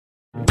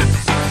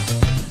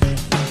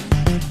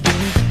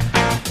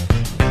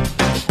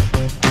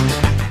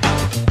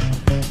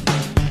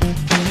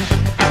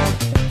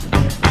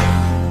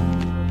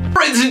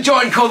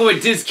John Kohler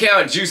at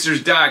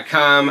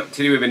DiscountJuicers.com.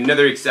 Today we have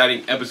another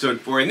exciting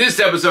episode for you. In this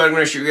episode, I'm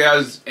going to show you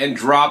guys and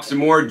drop some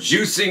more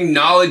juicing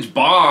knowledge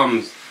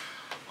bombs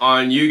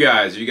on you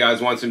guys. If you guys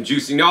want some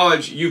juicing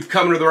knowledge, you've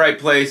come to the right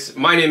place.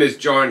 My name is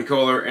John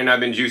Kohler, and I've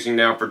been juicing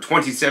now for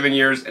 27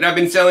 years, and I've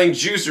been selling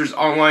juicers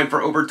online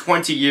for over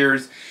 20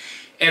 years,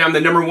 and I'm the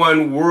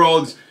 #1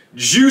 world's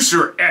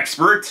juicer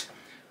expert.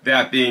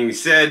 That being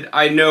said,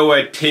 I know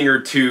a ting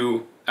or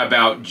two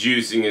about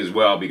juicing as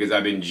well, because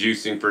I've been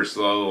juicing for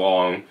so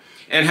long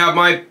and have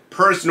my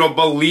personal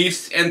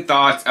beliefs and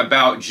thoughts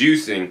about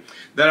juicing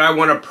that I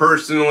want to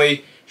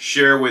personally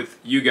share with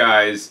you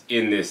guys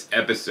in this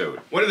episode.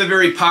 One of the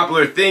very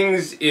popular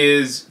things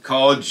is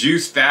called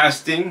juice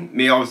fasting,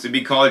 may also be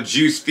called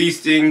juice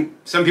feasting.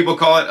 Some people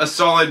call it a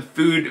solid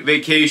food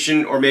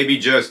vacation, or maybe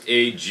just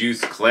a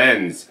juice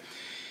cleanse.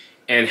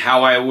 And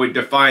how I would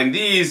define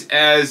these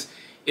as,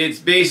 it's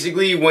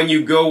basically when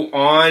you go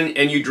on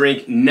and you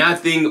drink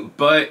nothing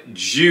but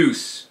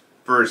juice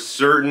for a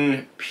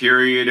certain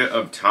period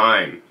of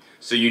time.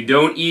 So you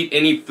don't eat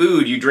any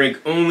food, you drink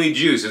only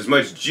juice, as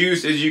much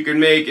juice as you can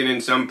make, and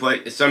in some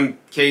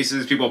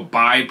cases people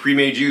buy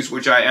pre-made juice,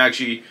 which I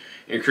actually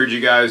encourage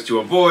you guys to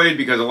avoid,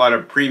 because a lot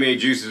of pre-made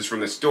juices from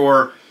the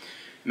store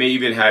may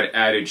even have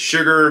added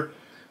sugar.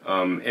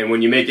 And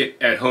when you make it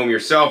at home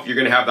yourself, you're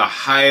going to have the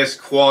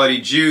highest quality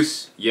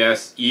juice.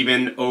 Yes,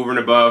 even over and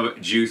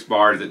above juice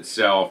bars that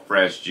sell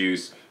fresh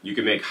juice. You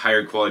can make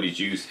higher quality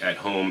juice at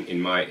home, in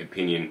my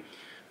opinion,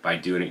 by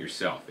doing it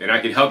yourself. And I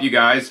can help you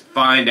guys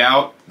find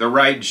out the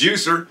right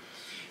juicer.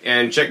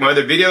 And check my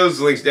other videos,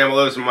 links down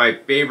below, some of my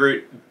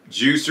favorite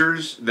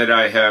juicers that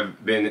I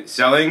have been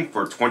selling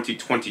for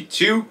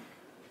 2022.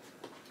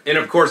 And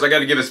of course, I got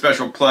to give a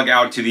special plug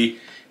out to the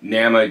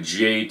Nama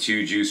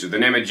J2 juicer. The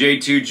Nama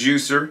J2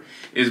 juicer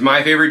is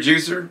my favorite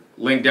juicer.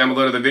 Link down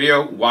below to the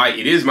video why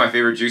it is my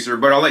favorite juicer,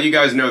 but I'll let you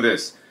guys know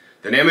this.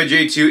 The Nama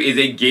J2 is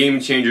a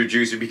game changer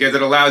juicer because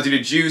it allows you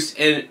to juice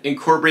and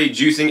incorporate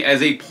juicing as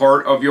a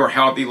part of your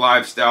healthy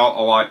lifestyle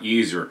a lot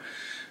easier.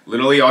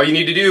 Literally all you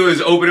need to do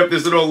is open up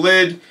this little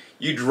lid,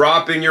 you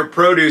drop in your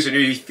produce, and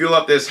you fill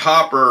up this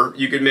hopper.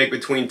 You can make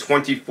between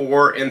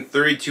 24 and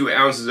 32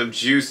 ounces of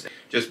juice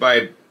just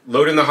by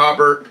loading the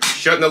hopper,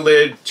 shutting the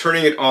lid,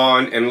 turning it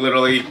on, and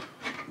literally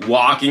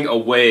walking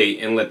away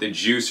and let the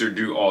juicer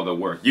do all the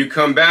work. You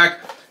come back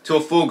to a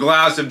full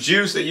glass of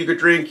juice that you could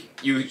drink.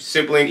 You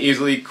simply and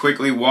easily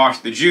quickly wash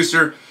the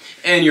juicer,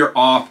 and you're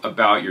off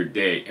about your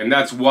day. And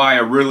that's why I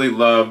really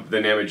love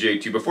the Nama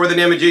J2. Before the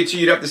Nama J2,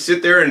 you'd have to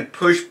sit there and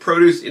push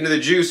produce into the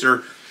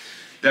juicer.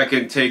 That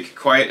can take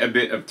quite a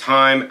bit of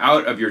time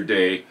out of your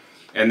day.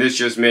 And this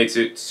just makes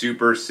it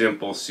super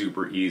simple,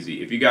 super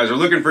easy. If you guys are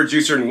looking for a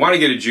juicer and want to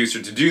get a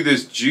juicer to do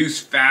this juice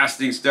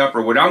fasting stuff,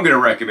 or what I'm going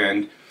to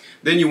recommend,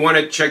 then you want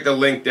to check the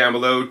link down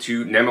below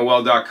to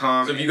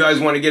namawell.com. So if you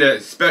guys want to get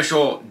a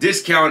special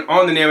discount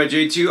on the Nama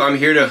J2, I'm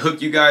here to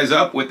hook you guys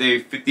up with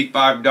a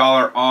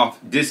 $55 off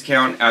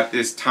discount at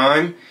this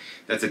time.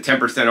 That's a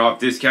 10% off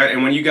discount.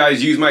 And when you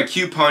guys use my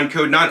coupon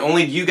code, not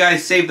only do you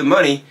guys save the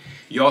money,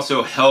 you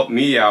also help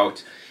me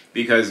out,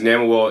 because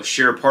Nama will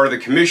share part of the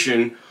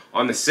commission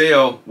on the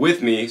sale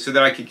with me so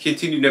that I can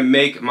continue to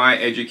make my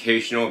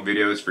educational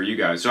videos for you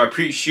guys. So I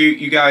appreciate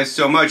you guys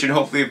so much, and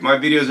hopefully if my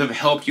videos have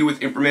helped you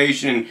with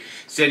information and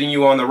setting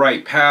you on the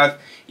right path,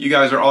 you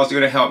guys are also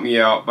going to help me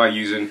out by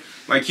using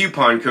my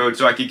coupon code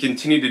so I can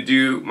continue to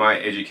do my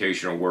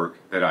educational work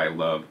that I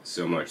love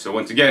so much. So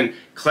once again,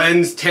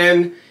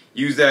 Cleanse10,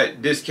 use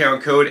that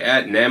discount code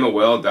at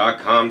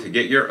namawell.com to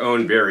get your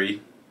own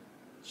very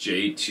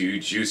J2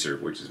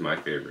 juicer, which is my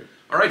favorite.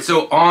 Alright,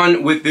 so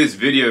on with this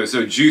video.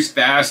 So juice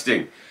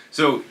fasting.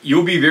 So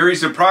you'll be very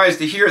surprised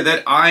to hear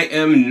that I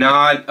am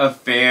not a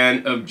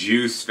fan of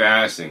juice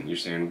fasting. You're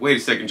saying, wait a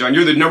second, John,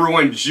 you're the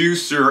 #1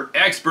 juicer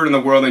expert in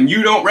the world and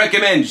you don't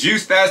recommend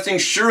juice fasting?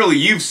 Surely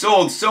you've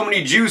sold so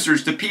many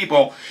juicers to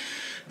people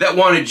that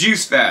want to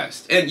juice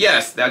fast. And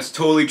yes, that's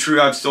totally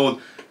true. I've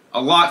sold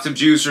lots of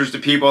juicers to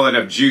people that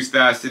have juice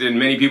fasted, and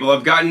many people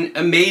have gotten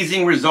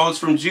amazing results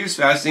from juice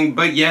fasting,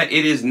 but yet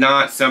it is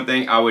not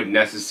something I would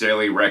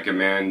necessarily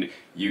recommend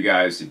you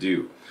guys to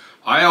do.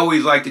 I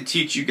always like to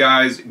teach you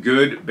guys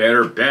good,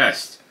 better,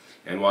 best.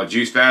 And while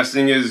juice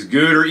fasting is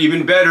good or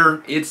even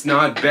better, it's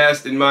not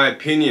best in my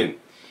opinion.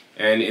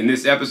 And in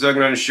this episode, I'm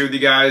going to show you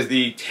guys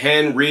the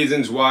 10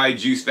 reasons why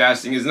juice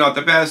fasting is not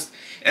the best.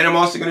 And I'm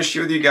also going to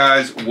share with you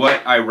guys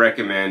what I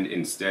recommend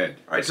instead.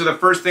 Alright, so the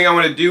first thing I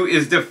want to do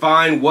is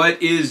define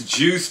what is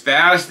juice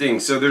fasting.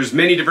 So there's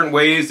many different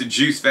ways to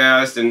juice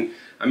fast, and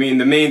I mean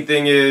the main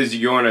thing is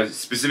you go on a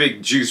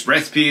specific juice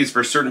recipes for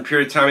a certain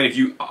period of time, and if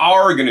you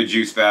are going to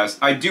juice fast,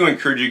 I do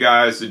encourage you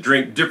guys to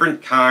drink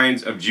different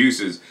kinds of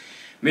juices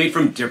made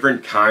from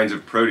different kinds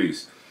of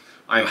produce.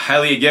 I'm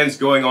highly against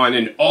going on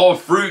an all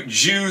fruit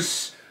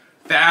juice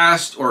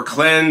fast or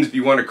cleanse, if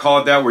you want to call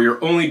it that, where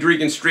you're only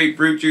drinking straight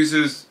fruit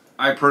juices.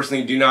 I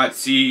personally do not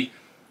see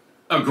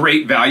a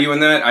great value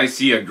in that. I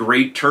see a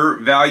greater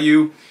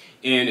value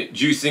in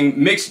juicing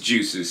mixed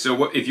juices.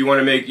 So if you want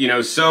to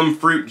make, some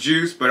fruit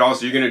juice, but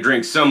also you're going to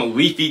drink some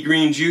leafy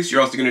green juice,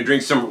 you're also going to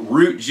drink some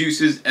root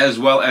juices as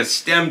well as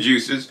stem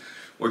juices,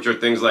 which are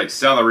things like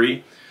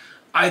celery.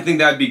 I think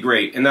that'd be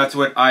great, and that's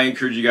what I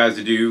encourage you guys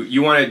to do.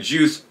 You want to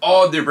juice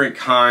all different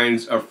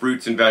kinds of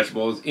fruits and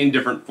vegetables in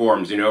different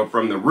forms,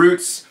 from the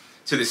roots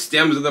to the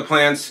stems of the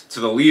plants,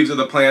 to the leaves of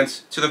the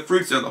plants, to the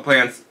fruits of the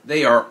plants.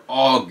 They are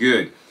all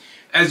good.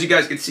 As you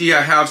guys can see,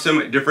 I have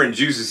some different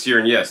juices here,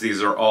 and yes,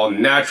 these are all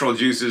natural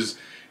juices.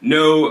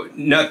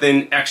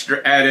 Nothing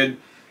extra added.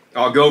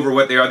 I'll go over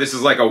what they are. This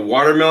is like a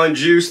watermelon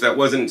juice that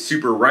wasn't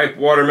super ripe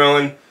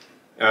watermelon.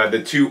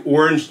 The two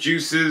orange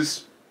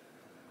juices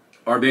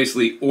are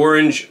basically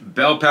orange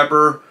bell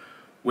pepper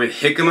with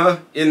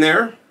jicama in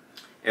there,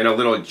 and a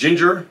little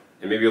ginger,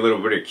 and maybe a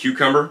little bit of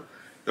cucumber.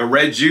 The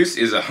red juice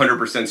is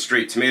 100%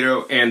 straight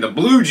tomato, and the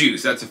blue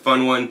juice, that's a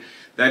fun one.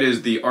 That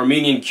is the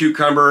Armenian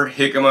cucumber,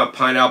 jicama,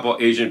 pineapple,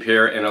 Asian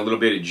pear, and a little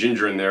bit of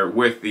ginger in there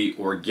with the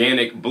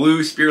organic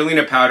blue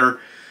spirulina powder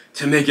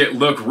to make it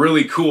look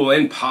really cool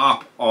and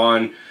pop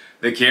on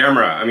the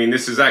camera. I mean,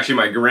 this is actually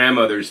my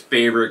grandmother's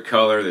favorite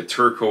color, the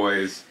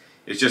turquoise.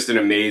 It's just an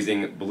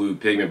amazing blue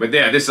pigment. But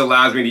yeah, this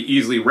allows me to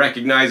easily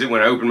recognize it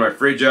when I open my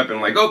fridge up and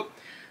I'm like, oh,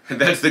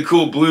 that's the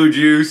cool blue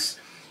juice.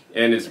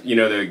 And it's,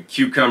 the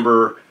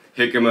cucumber,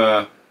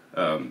 jicama,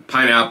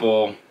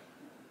 pineapple,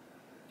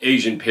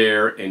 Asian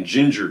pear, and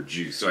ginger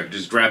juice. So I can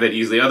just grab that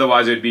easily.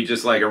 Otherwise, it would be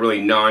just like a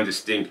really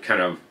non-distinct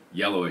kind of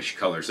yellowish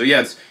color. So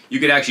yeah, you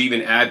could actually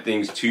even add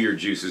things to your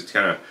juices to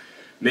kind of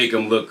make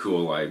them look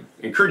cool. I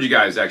encourage you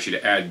guys actually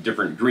to add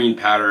different green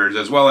powders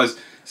as well as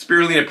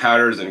spirulina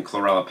powders and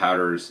chlorella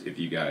powders if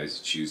you guys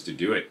choose to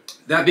do it.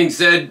 That being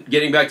said,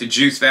 getting back to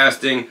juice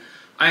fasting,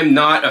 I'm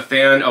not a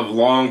fan of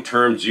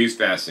long-term juice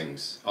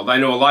fastings. Although I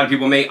know a lot of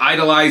people may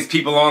idolize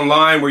people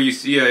online where you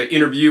see an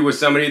interview with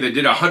somebody that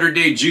did a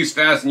 100-day juice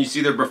fast and you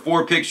see their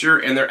before picture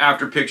and their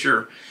after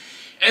picture,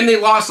 and they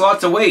lost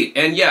lots of weight.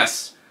 And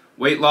yes,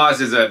 weight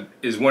loss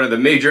is one of the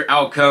major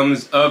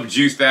outcomes of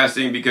juice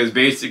fasting because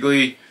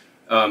basically,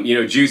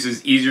 juice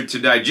is easier to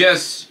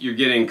digest, you're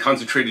getting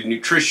concentrated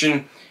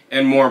nutrition,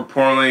 and more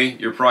importantly,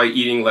 you're probably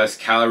eating less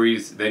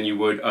calories than you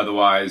would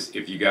otherwise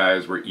if you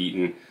guys were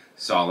eating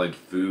solid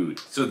food.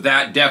 So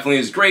that definitely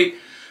is great,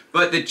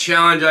 but the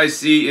challenge I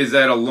see is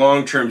that a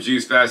long-term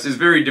juice fast is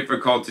very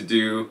difficult to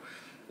do,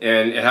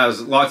 and it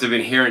has lots of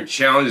inherent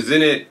challenges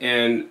in it,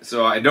 and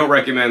so I don't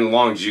recommend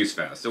long juice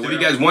fasts. So if you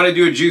guys want to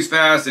do a juice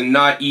fast and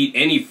not eat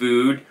any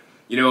food,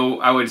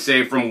 I would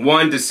say from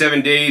 1 to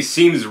 7 days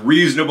seems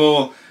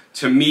reasonable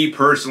to me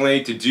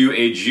personally to do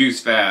a juice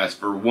fast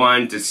for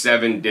 1 to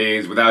 7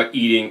 days without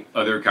eating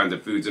other kinds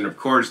of foods. And of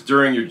course,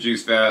 during your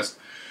juice fast,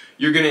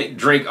 you're going to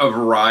drink a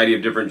variety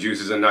of different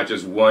juices and not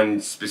just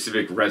one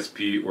specific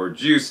recipe or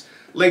juice.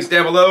 Links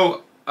down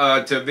below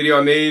to a video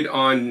I made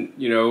on,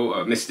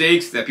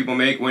 mistakes that people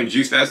make when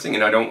juice fasting,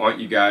 and I don't want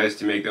you guys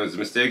to make those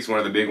mistakes. One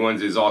of the big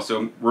ones is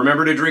also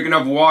remember to drink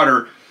enough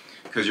water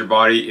because your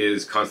body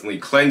is constantly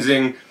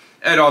cleansing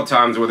at all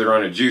times, whether you're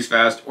on a juice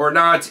fast or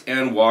not,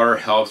 and water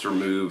helps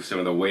remove some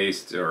of the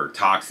waste or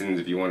toxins,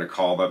 if you want to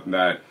call them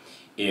that,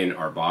 in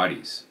our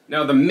bodies.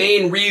 Now, the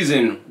main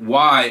reason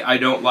why I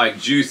don't like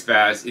juice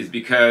fasts is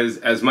because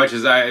as much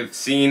as I've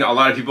seen a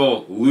lot of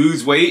people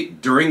lose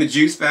weight during the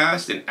juice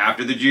fast and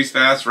after the juice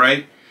fast,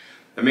 right?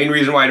 The main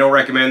reason why I don't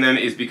recommend them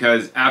is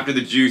because after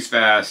the juice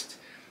fast,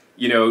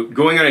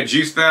 going on a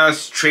juice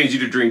fast trains you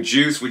to drink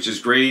juice, which is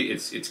great.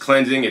 It's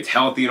cleansing, it's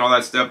healthy and all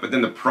that stuff. But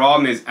then the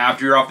problem is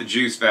after you're off the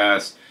juice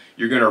fast,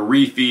 you're going to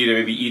refeed and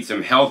maybe eat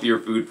some healthier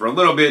food for a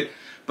little bit.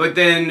 But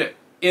then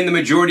in the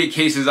majority of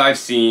cases I've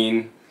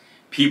seen,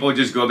 people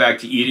just go back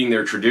to eating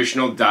their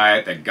traditional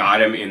diet that got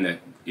them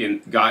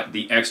got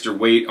the extra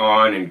weight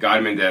on and got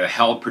them into the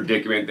health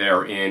predicament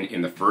they're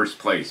in the first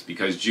place,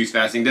 because juice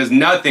fasting does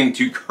nothing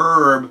to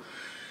curb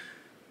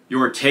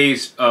your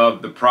taste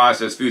of the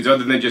processed foods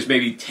other than just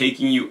maybe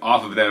taking you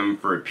off of them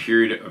for a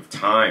period of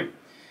time.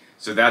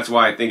 So that's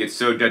why I think it's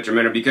so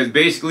detrimental, because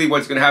basically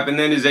what's going to happen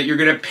then is that you're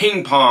going to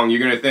ping pong. You're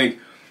going to think,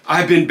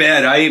 I've been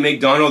bad. I ate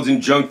McDonald's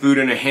and junk food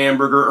and a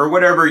hamburger or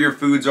whatever your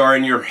foods are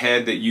in your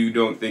head that you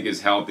don't think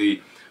is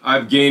healthy.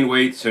 I've gained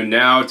weight, so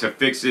now to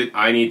fix it,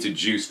 I need to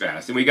juice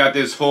fast. And we got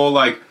this whole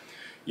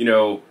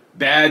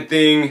bad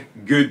thing,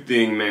 good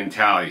thing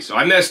mentality. So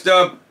I messed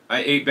up,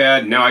 I ate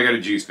bad, now I got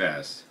to juice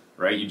fast,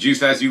 right? You juice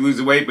fast, you lose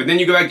the weight, but then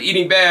you go back to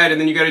eating bad, and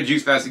then you got to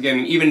juice fast again.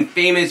 And even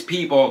famous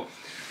people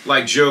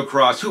like Joe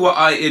Cross, who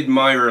I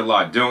admire a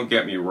lot, don't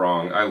get me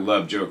wrong, I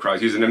love Joe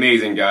Cross, he's an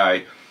amazing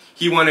guy.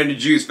 He wanted to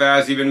juice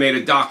fast, even made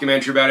a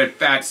documentary about it,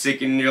 Fat,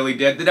 Sick, and Nearly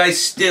Dead, that I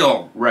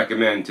still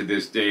recommend to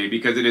this day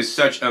because it is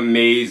such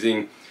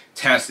amazing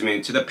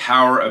testament to the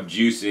power of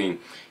juicing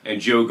and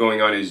Joe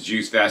going on his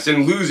juice fast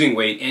and losing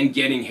weight and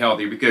getting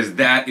healthier, because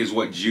that is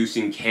what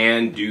juicing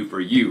can do for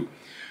you.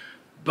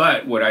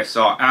 But what I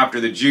saw after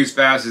the juice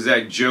fast is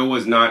that Joe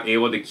was not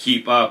able to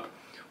keep up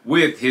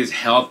with his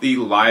healthy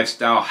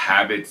lifestyle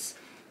habits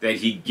that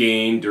he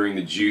gained during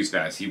the juice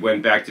fast. He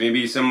went back to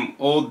maybe some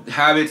old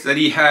habits that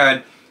he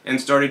had and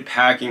started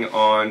packing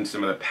on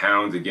some of the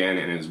pounds again,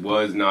 and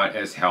was not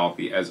as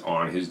healthy as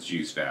on his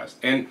juice fast.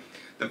 And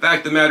the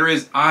fact of the matter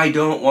is, I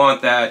don't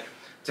want that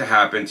to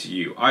happen to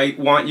you. I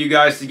want you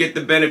guys to get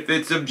the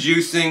benefits of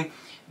juicing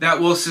that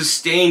will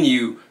sustain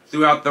you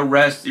throughout the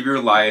rest of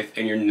your life,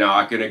 and you're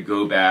not going to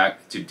go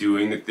back to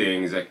doing the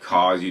things that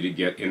cause you to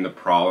get in the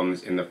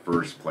problems in the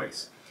first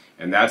place.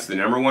 And that's the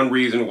 #1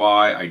 reason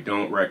why I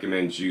don't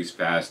recommend juice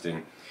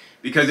fasting,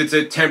 because it's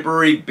a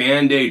temporary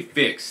band-aid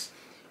fix,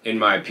 in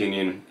my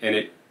opinion,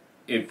 and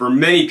for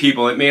many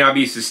people it may not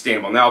be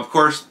sustainable. Now, of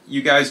course,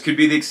 you guys could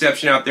be the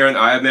exception out there, and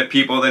I have met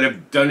people that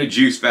have done a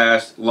juice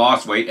fast,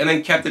 lost weight, and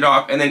then kept it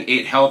off, and then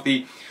ate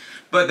healthy.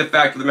 But the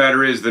fact of the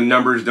matter is, the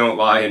numbers don't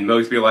lie, and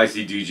most people I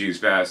see do juice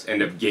fast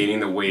end up gaining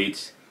the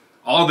weight,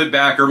 all of it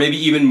back, or maybe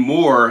even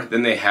more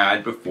than they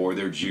had before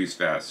their juice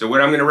fast. So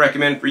what I'm going to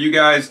recommend for you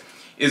guys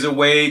is a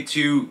way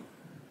to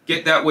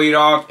get that weight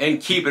off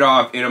and keep it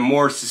off in a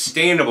more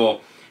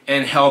sustainable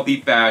and healthy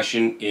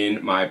fashion,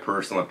 in my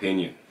personal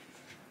opinion.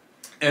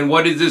 And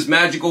what is this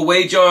magical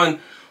way, John?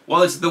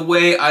 Well, it's the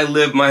way I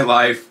live my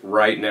life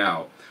right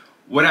now.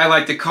 What I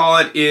like to call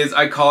it is,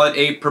 I call it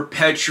a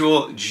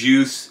perpetual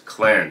juice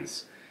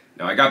cleanse.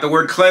 Now, I got the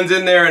word cleanse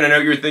in there, and I know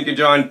you're thinking,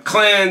 John,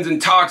 cleanse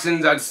and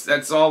toxins,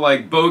 that's all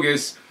like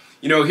bogus.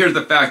 You know, here's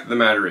the fact of the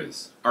matter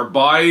is, our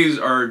bodies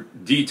are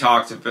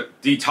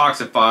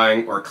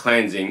detoxifying or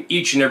cleansing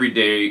each and every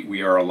day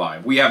we are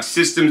alive. We have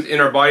systems in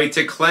our body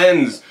to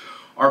cleanse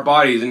our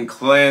bodies and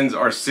cleanse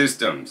our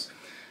systems.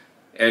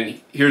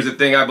 And here's the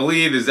thing I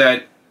believe is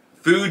that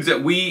foods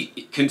that we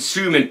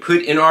consume and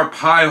put in our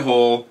pie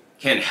hole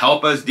can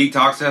help us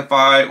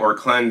detoxify or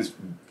cleanse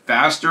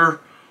faster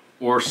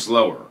or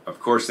slower. Of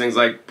course, things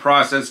like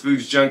processed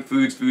foods, junk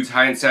foods, foods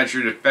high in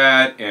saturated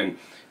fat, and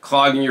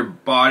clogging your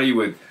body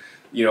with,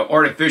 you know,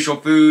 artificial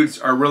foods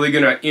are really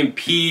going to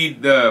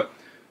impede the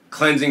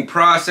cleansing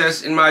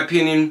process, in my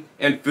opinion.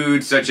 And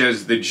foods such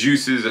as the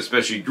juices,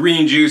 especially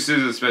green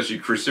juices, especially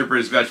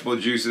cruciferous vegetable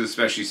juices,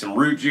 especially some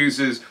root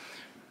juices,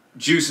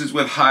 juices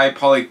with high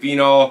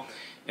polyphenol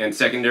and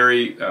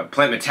secondary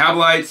plant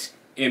metabolites,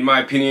 in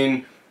my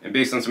opinion, and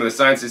based on some of the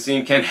science I've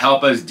seen, can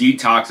help us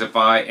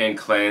detoxify and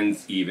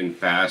cleanse even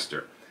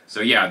faster.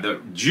 So yeah, the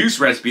juice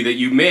recipe that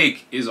you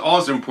make is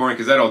also important,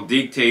 because that'll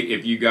dictate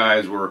if you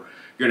guys were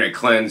going to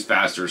cleanse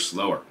faster or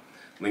slower.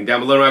 Link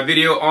down below to my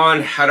video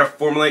on how to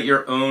formulate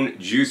your own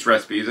juice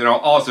recipes, and I'll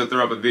also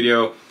throw up a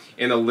video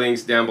in the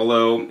links down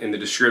below in the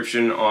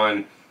description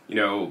on, you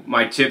know,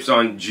 my tips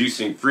on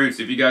juicing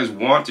fruits if you guys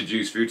want to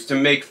juice fruits, to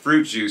make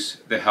fruit juice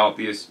the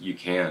healthiest you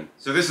can.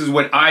 So this is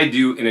what I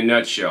do in a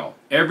nutshell.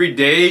 Every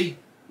day,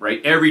 right,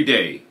 every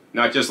day,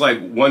 not just like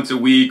once a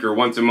week or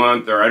once a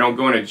month, or I don't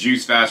go on a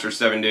juice fast for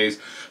 7 days,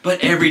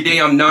 but every day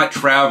I'm not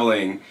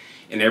traveling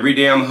and every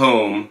day I'm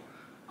home,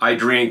 I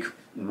drink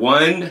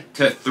 1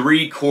 to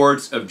 3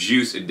 quarts of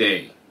juice a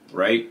day,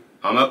 right?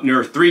 I'm up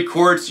near 3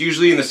 quarts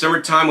usually in the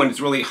summertime when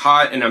it's really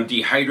hot and I'm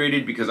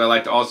dehydrated, because I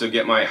like to also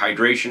get my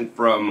hydration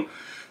from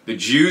the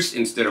juice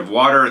instead of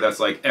water. That's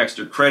like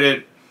extra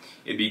credit.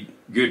 It'd be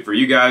good for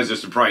you guys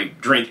just to probably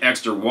drink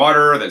extra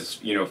water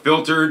that's, you know,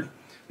 filtered,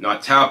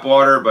 not tap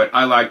water, but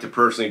I like to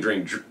personally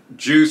drink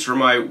juice for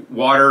my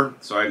water,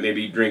 so I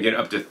maybe drink it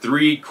up to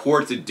 3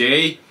 quarts a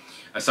day.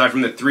 Aside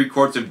from the 3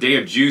 quarts a day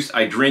of juice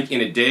I drink in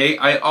a day,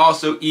 I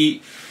also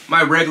eat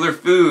my regular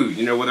food,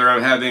 you know, whether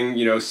I'm having,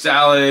 you know,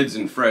 salads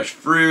and fresh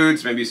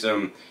fruits, maybe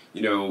some,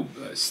 you know,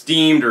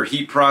 steamed or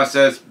heat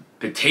processed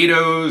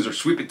potatoes or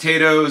sweet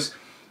potatoes,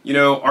 you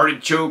know,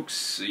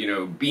 artichokes, you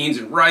know, beans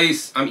and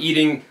rice. I'm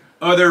eating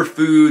other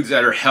foods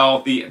that are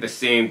healthy at the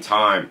same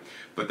time.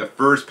 But the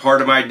first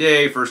part of my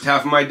day, first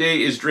half of my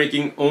day, is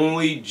drinking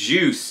only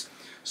juice.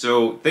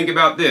 So think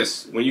about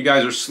this. When you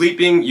guys are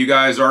sleeping, you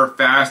guys are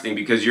fasting,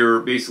 because you're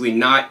basically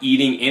not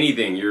eating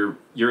anything.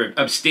 You're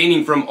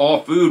abstaining from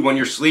all food when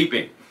you're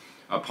sleeping.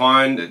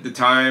 Upon the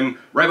time,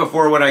 right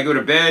before when I go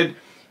to bed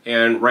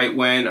and right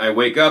when I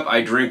wake up,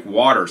 I drink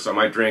water. So I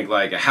might drink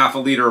like a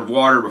 ½ liter of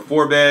water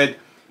before bed,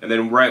 and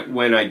then right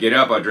when I get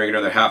up, I'll drink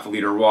another ½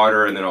 liter of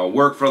water, and then I'll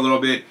work for a little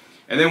bit.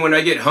 And then when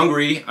I get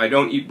hungry, I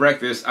don't eat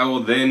breakfast, I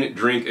will then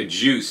drink a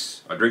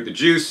juice. I'll drink the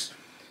juice,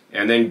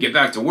 and then get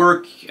back to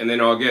work, and then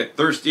I'll get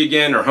thirsty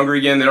again or hungry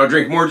again, then I'll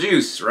drink more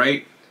juice,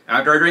 right?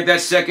 After I drink that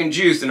second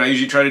juice, then I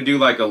usually try to do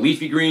like a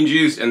leafy green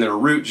juice and then a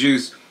root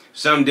juice.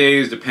 Some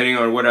days, depending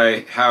on what I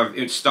have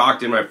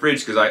stocked in my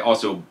fridge, because I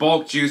also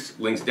bulk juice.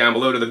 Links down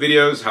below to the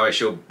videos, how I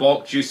show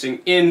bulk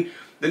juicing in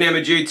the NAMA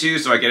J2,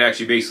 so I can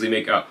actually basically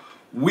make a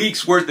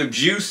week's worth of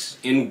juice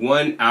in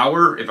 1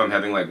 hour. If I'm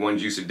having like 1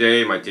 juice a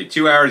day, it might take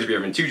 2 hours if you're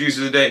having 2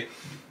 juices a day.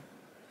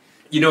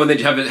 You know, and then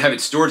have it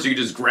stored so you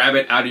can just grab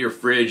it out of your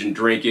fridge and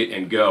drink it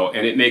and go.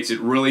 And it makes it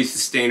really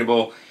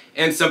sustainable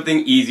and something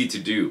easy to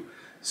do.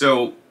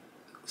 So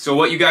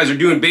what you guys are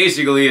doing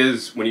basically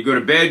is, when you go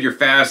to bed, you're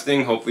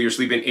fasting. Hopefully you're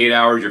sleeping 8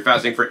 hours. You're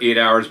fasting for 8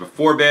 hours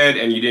before bed,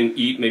 and you didn't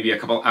eat maybe a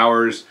couple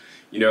hours.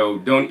 You know,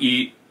 don't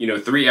eat, you know,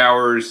 3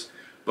 hours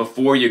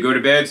before you go to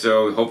bed.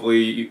 So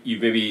hopefully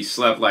you've maybe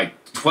slept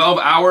like 12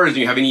 hours and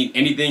you haven't eaten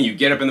anything, you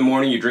get up in the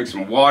morning, you drink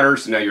some water,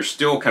 so now you're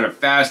still kind of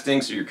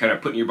fasting, so you're kind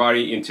of putting your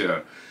body into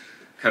a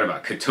kind of a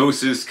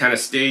ketosis kind of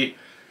state,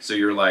 so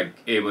you're like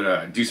able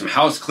to do some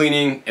house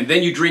cleaning, and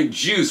then you drink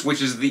juice,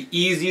 which is the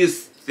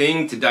easiest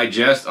thing to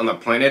digest on the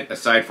planet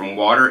aside from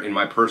water, in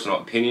my personal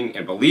opinion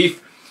and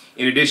belief.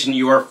 In addition,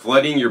 you are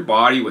flooding your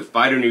body with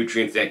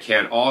phytonutrients that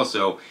can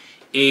also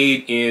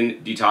aid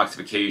in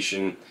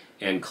detoxification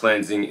and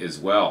cleansing as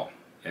well.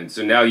 And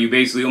so now you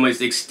basically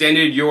almost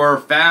extended your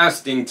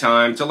fasting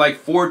time to like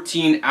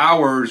 14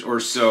 hours or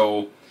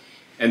so,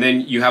 and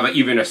then you have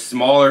even a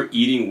smaller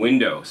eating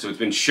window. So it's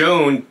been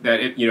shown that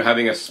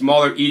having a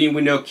smaller eating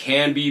window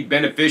can be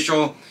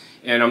beneficial.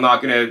 And I'm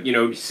not going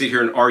to sit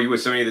here and argue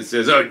with somebody that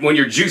says, oh, when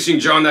you're juicing,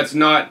 John, that's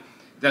not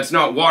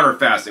water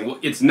fasting. Well,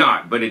 it's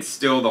not, but it's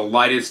still the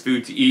lightest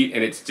food to eat,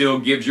 and it still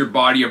gives your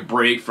body a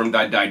break from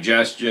that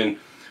digestion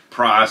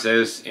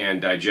process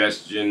and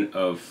digestion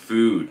of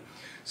food.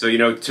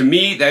 So, to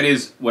me, that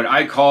is what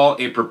I call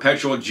a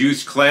perpetual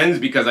juice cleanse,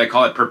 because I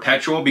call it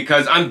perpetual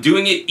because I'm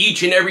doing it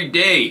each and every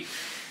day.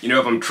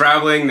 If I'm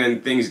traveling,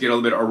 then things get a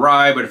little bit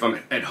awry, but if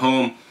I'm at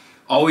home,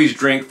 always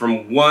drink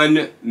from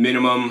 1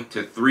 minimum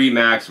to 3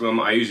 maximum.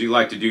 I usually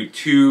like to do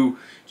 2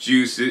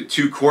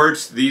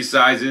 quarts, these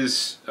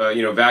sizes,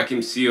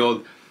 vacuum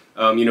sealed,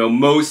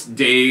 most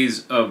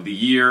days of the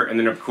year. And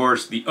then, of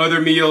course, the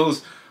other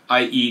meals,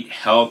 I eat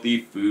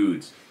healthy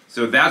foods.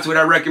 So that's what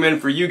I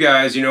recommend for you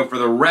guys. For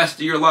the rest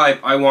of your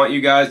life, I want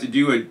you guys to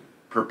do a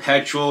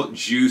perpetual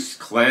juice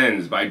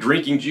cleanse by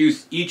drinking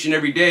juice each and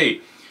every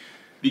day.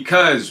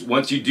 Because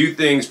once you do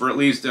things for at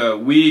least a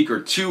week or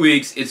 2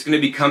 weeks, it's going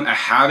to become a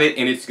habit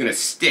and it's going to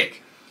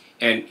stick.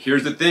 And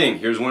here's the thing.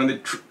 Here's one of the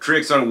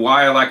tricks on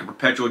why I like a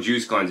perpetual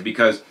juice cleanse.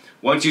 Because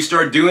once you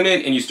start doing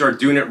it and you start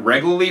doing it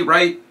regularly,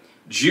 right?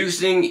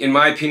 Juicing, in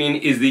my opinion,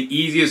 is the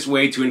easiest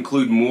way to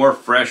include more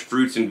fresh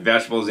fruits and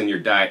vegetables in your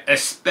diet,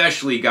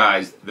 especially,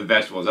 guys, the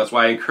vegetables. That's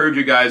why I encourage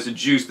you guys to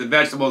juice the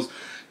vegetables,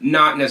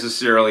 not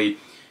necessarily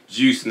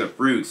juicing the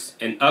fruits.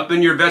 And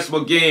upping your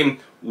vegetable game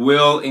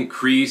will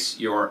increase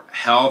your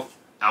health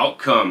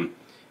outcome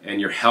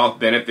and your health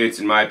benefits,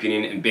 in my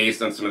opinion, and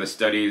based on some of the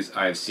studies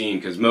I've seen,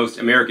 because most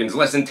Americans,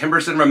 less than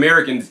 10% of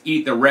Americans,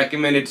 eat the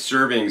recommended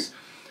servings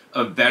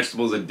of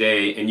vegetables a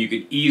day, and you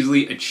could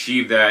easily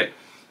achieve that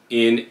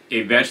in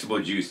a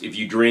vegetable juice if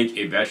you drink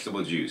a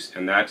vegetable juice,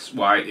 and that's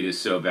why it is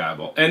so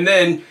valuable. And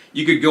then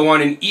you could go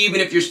on, and even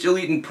if you're still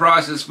eating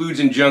processed foods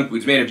and junk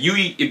foods, man, if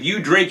you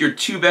drink your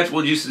 2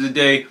 vegetable juices a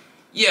day,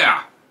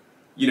 yeah,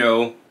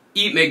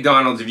 eat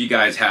McDonald's if you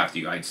guys have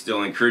to. I'd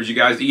still encourage you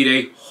guys to eat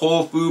a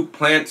whole food,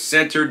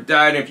 plant-centered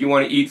diet. If you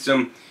want to eat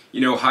some,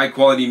 high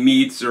quality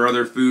meats or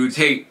other foods,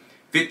 hey,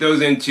 fit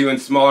those into in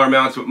smaller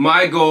amounts. But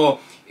my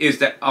goal is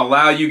to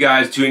allow you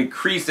guys to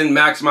increase and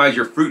maximize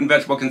your fruit and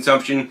vegetable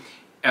consumption,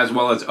 as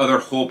well as other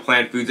whole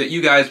plant foods that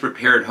you guys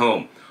prepare at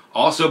home.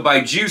 Also, by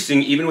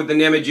juicing, even with the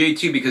NAMA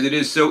J2, because it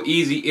is so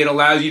easy, it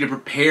allows you to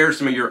prepare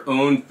some of your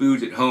own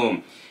foods at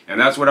home. And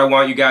that's what I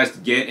want you guys to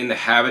get in the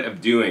habit of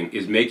doing,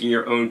 is making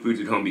your own foods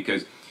at home,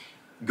 because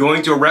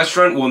going to a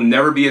restaurant will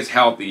never be as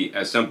healthy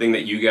as something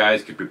that you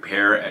guys could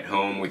prepare at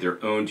home with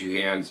your own 2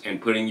 hands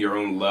and putting your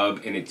own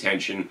love and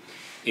attention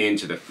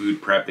into the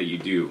food prep that you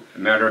do. As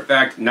a matter of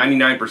fact,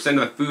 99% of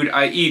the food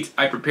I eat,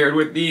 I prepared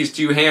with these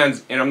 2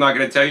 hands, and I'm not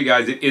going to tell you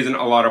guys it isn't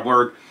a lot of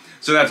work.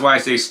 So that's why I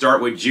say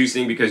start with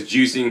juicing, because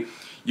juicing,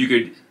 you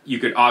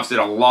could offset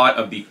a lot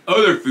of the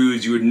other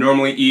foods you would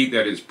normally eat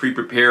that is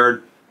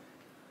pre-prepared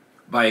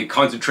by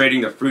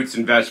concentrating the fruits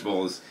and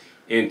vegetables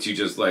into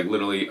just like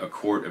literally a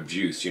quart of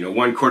juice.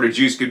 1 quart of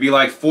juice could be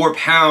like 4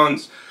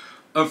 pounds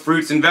of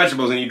fruits and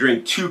vegetables, and you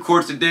drink 2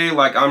 quarts a day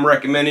like I'm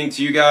recommending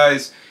to you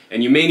guys.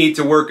 And you may need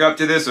to work up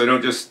to this, so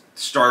don't just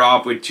start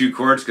off with 2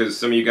 quarts, because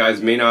some of you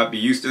guys may not be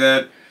used to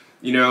that.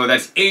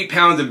 That's 8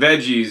 pounds of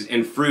veggies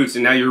and fruits,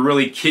 and now you're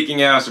really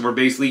kicking ass over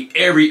basically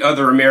every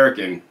other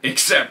American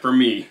except for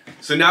me.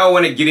 So now I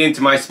want to get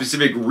into my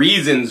specific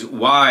reasons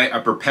why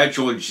a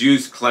perpetual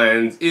juice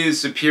cleanse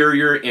is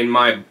superior in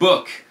my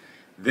book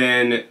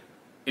than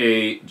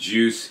a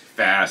juice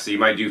fast. So you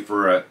might do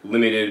for a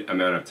limited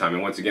amount of time.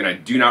 And once again, I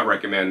do not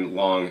recommend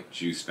long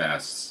juice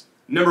fasts.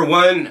 Number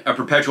 1, a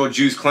perpetual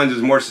juice cleanse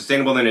is more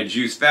sustainable than a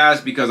juice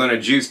fast, because on a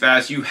juice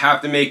fast, you have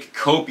to make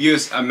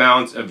copious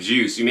amounts of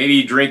juice. You may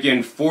be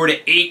drinking 4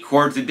 to 8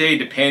 quarts a day,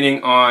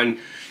 depending on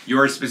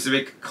your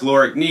specific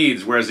caloric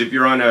needs. Whereas if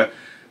you're on a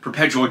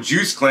perpetual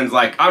juice cleanse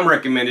like I'm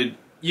recommended,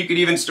 you could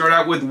even start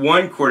out with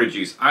 1 quart of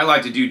juice. I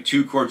like to do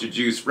 2 quarts of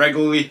juice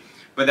regularly,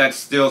 but that's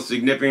still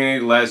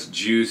significantly less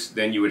juice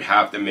than you would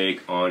have to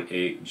make on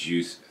a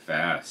juice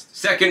fast.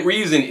 Second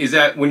reason is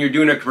that when you're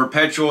doing a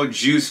perpetual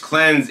juice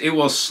cleanse, it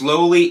will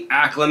slowly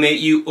acclimate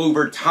you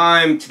over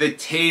time to the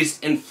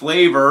taste and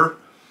flavor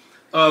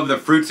of the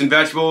fruits and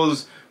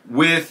vegetables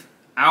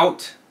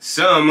without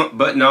some,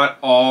 but not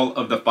all,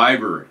 of the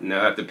fiber.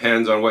 Now that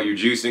depends on what you're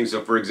juicing.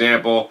 So for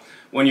example,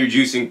 when you're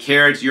juicing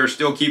carrots, you're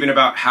still keeping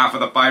about half of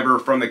the fiber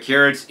from the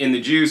carrots in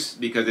the juice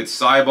because it's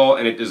soluble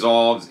and it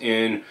dissolves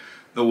in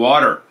the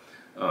water.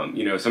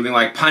 You know, something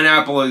like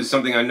pineapple is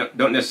something I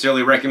don't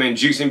necessarily recommend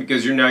juicing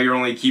because you're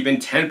only keeping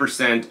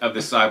 10% of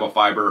the soluble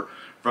fiber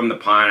from the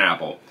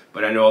pineapple.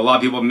 But I know a lot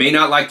of people may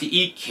not like to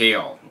eat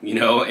kale, you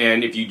know,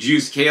 and if you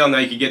juice kale, now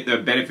you can get the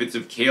benefits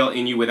of kale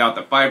in you without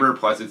the fiber,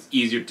 plus it's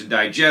easier to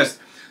digest.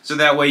 So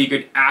that way you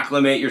could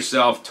acclimate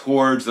yourself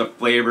towards the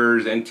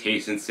flavors and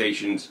taste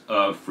sensations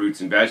of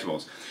fruits and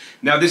vegetables.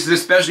 Now this is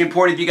especially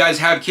important if you guys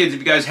have kids. If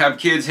you guys have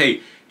kids,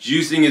 hey,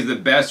 juicing is the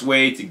best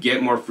way to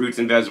get more fruits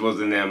and vegetables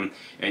in them.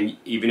 And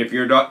even if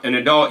you're an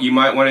adult, you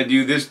might want to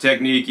do this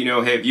technique. You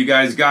know, hey, if you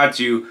guys you got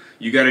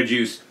to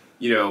juice,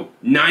 you know,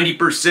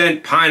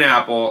 90%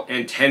 pineapple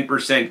and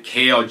 10%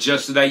 kale,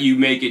 just so that you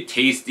make it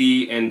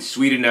tasty and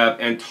sweet enough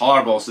and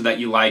tolerable so that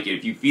you like it.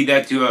 If you feed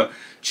that to a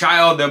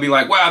child, they'll be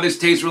like, wow, this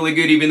tastes really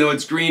good even though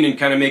it's green, and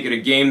kind of make it a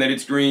game that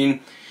it's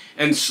green.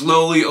 And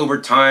slowly over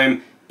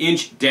time,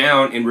 inch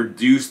down and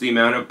reduce the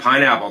amount of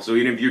pineapple. So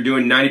even if you're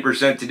doing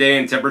 90% today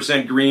and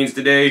 10% greens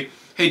today,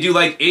 hey, do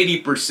like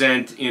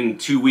 80% in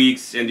 2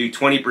 weeks and do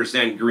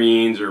 20%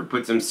 greens, or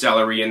put some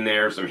celery in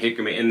there, some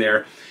jicama in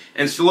there,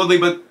 and slowly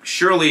but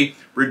surely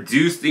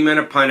reduce the amount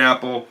of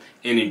pineapple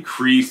and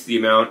increase the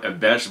amount of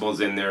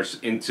vegetables in there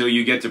until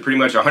you get to pretty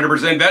much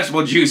 100%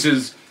 vegetable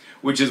juices,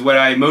 which is what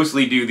I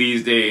mostly do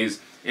these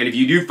days. And if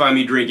you do find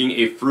me drinking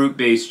a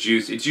fruit-based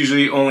juice, it's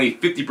usually only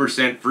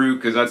 50% fruit,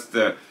 because that's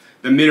the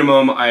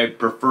minimum I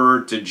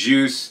prefer to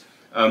juice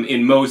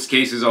in most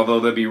cases, although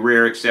there'll be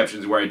rare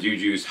exceptions where I do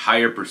juice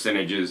higher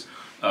percentages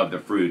of the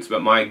fruits.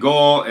 But my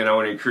goal, and I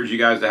want to encourage you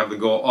guys to have the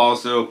goal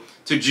also,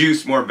 to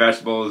juice more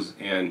vegetables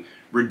and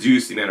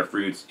reduce the amount of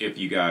fruits if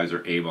you guys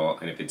are able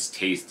and if it's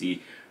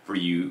tasty for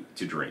you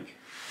to drink.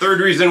 Third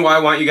reason why I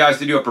want you guys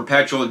to do a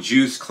perpetual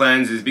juice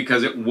cleanse is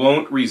because it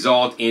won't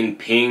result in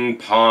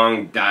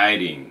ping-pong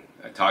dieting.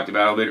 I talked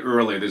about it a bit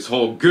earlier, this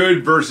whole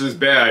good versus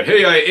bad.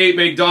 Hey, I ate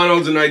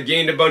McDonald's and I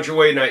gained a bunch of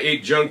weight, and I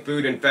ate junk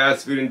food and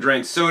fast food and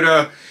drank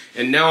soda,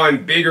 and now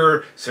I'm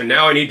bigger, so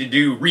now I need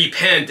to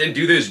repent and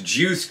do this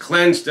juice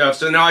cleanse stuff,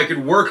 so now I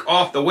could work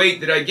off the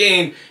weight that I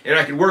gained, and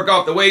I could work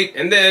off the weight,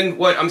 and then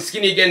what, I'm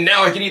skinny again,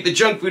 now I can eat the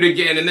junk food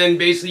again, and then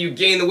basically you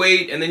gain the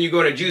weight, and then you go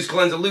on a juice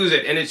cleanse and lose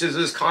it, and it's just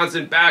this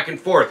constant back and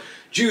forth.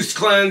 Juice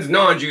cleanse,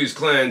 non-juice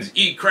cleanse,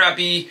 eat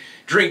crappy,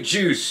 drink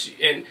juice.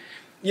 And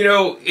you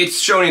know, it's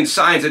shown in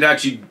science that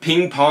actually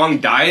ping-pong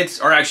diets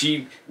are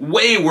actually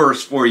way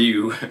worse for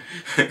you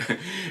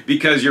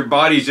because your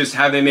body's just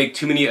having to make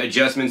too many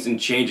adjustments and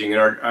changing, and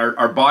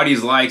our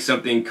bodies like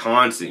something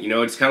constant. You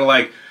know, it's kind of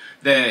like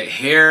the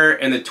hare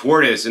and the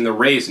tortoise in the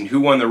race, and who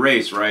won the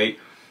race, right?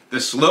 The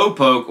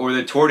slowpoke or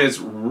the tortoise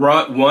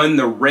won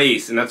the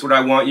race, and that's what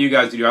I want you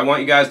guys to do. I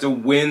want you guys to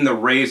win the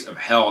race of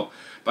health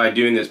by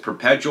doing this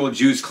perpetual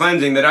juice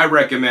cleansing that I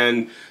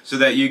recommend, so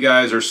that you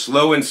guys are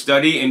slow and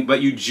steady,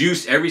 but you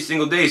juice every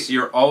single day, so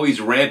you're always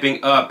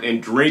ramping up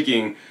and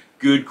drinking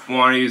good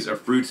quantities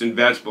of fruits and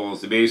vegetables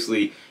to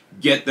basically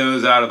get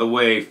those out of the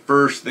way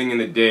first thing in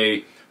the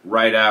day,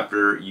 right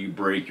after you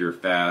break your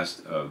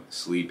fast of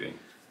sleeping.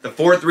 The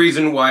fourth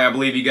reason why I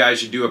believe you guys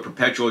should do a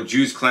perpetual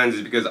juice cleanse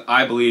is because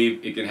I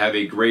believe it can have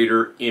a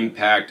greater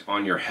impact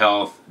on your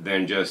health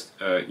than just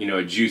you know,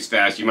 a juice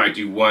fast you might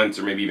do once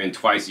or maybe even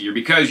twice a year,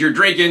 because you're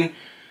drinking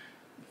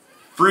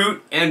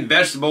fruit and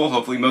vegetable,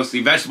 hopefully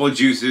mostly vegetable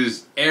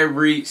juices,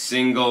 every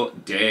single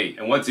day.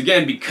 And once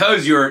again,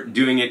 because you're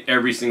doing it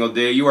every single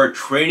day, you are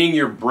training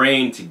your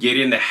brain to get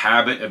in the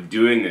habit of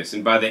doing this.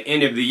 And by the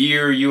end of the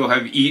year, you will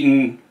have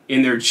eaten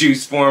in their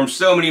juice form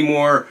so many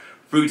more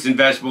fruits and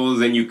vegetables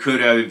than you could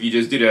have if you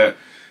just did a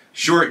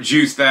short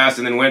juice fast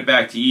and then went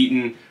back to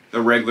eating the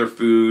regular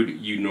food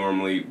you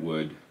normally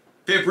would.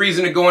 Fifth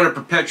reason to go on a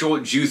perpetual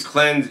juice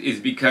cleanse is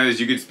because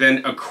you could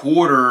spend a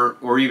quarter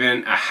or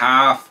even a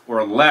half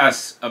or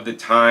less of the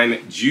time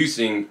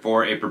juicing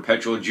for a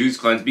perpetual juice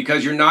cleanse,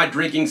 because you're not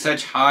drinking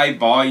such high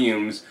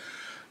volumes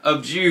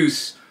of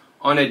juice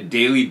on a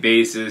daily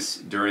basis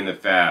during the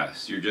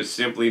fast. You're just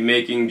simply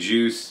making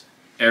juice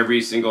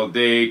every single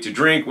day to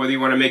drink, whether you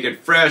want to make it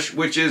fresh,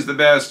 which is the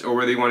best, or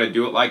whether you want to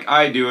do it like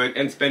I do it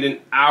and spend an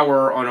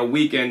hour on a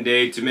weekend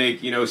day to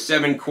make, you know,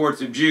 7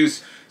 quarts of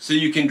juice, so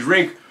you can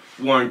drink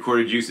 1 quart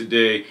of juice a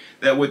day.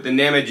 That with the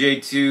Nama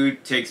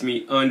J2 takes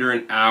me under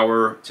an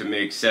hour to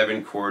make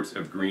 7 quarts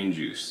of green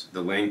juice.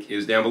 The link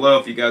is down below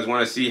if you guys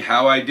want to see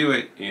how I do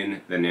it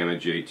in the Nama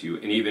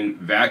J2, and even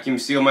vacuum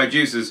seal my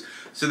juices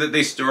so that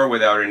they store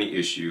without any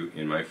issue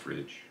in my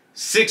fridge.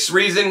 Sixth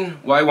reason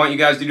why I want you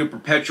guys to do a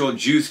perpetual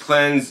juice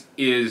cleanse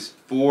is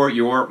for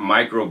your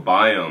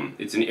microbiome.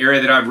 It's an area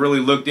that I've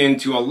really looked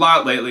into a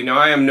lot lately. Now,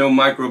 I am no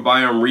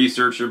microbiome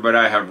researcher, but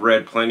I have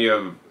read plenty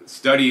of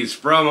studies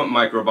from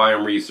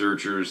microbiome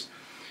researchers.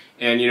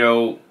 And, you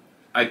know,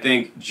 I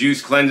think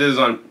juice cleanses,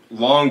 on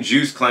long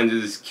juice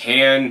cleanses,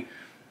 can,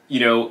 you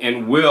know,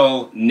 and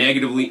will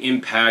negatively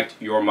impact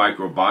your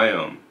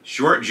microbiome.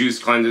 Short juice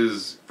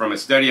cleanses, from a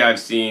study I've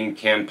seen,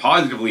 can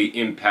positively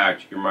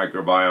impact your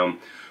microbiome.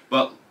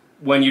 But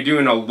when you're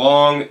doing a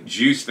long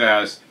juice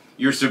fast,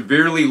 you're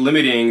severely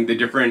limiting the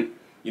different,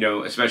 you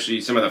know, especially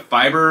some of the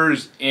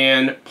fibers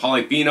and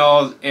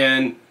polyphenols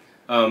and,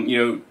 you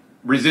know,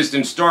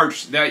 resistant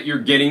starch that you're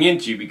getting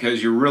into,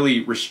 because you're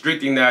really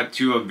restricting that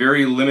to a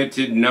very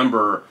limited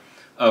number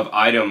of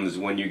items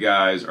when you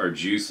guys are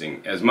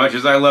juicing. As much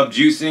as I love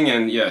juicing,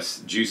 and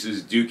yes,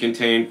 juices do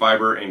contain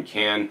fiber and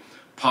can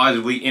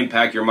positively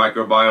impact your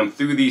microbiome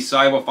through the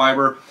soluble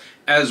fiber,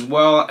 as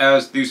well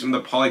as through some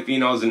of the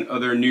polyphenols and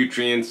other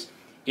nutrients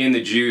in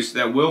the juice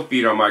that will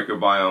feed our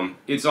microbiome.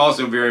 It's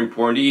also very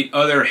important to eat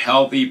other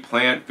healthy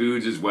plant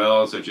foods as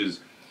well, such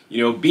as,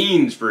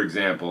 beans, for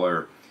example,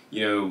 or,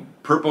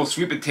 purple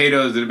sweet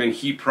potatoes that have been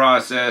heat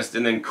processed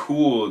and then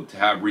cooled to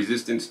have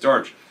resistant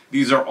starch.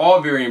 These are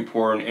all very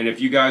important, and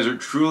if you guys are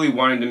truly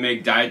wanting to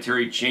make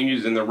dietary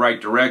changes in the right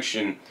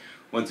direction,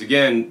 once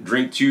again,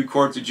 drink 2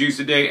 quarts of juice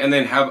a day and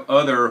then have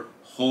other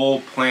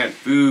whole plant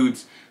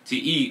foods to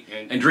eat.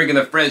 And drinking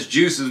the fresh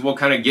juices will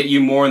kind of get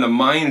you more in the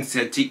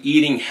mindset to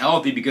eating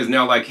healthy, because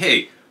now, like,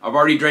 hey, I've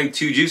already drank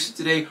 2 juices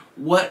today.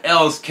 What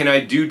else can I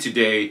do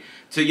today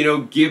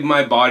to, give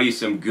my body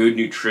some good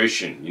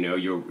nutrition?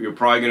 You're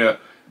probably going to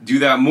do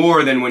that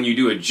more than when you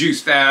do a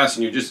juice fast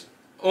and you're just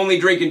only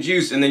drinking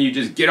juice, and then you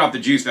just get off the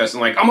juice fast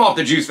and like, I'm off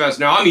the juice fast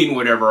now, I'm eating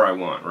whatever I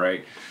want,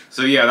 right?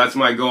 So yeah, that's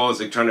my goal,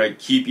 is like trying to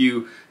keep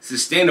you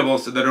sustainable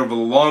so that over the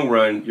long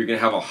run, you're gonna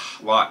have a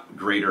lot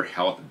greater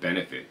health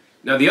benefit.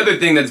 Now, the other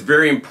thing that's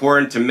very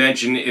important to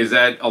mention is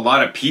that a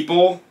lot of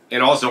people,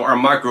 and also our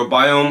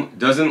microbiome,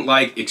 doesn't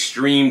like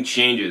extreme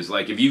changes.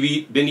 Like if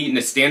you've been eating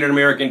a standard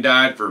American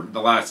diet for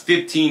the last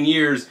 15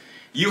 years,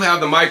 you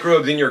have the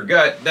microbes in your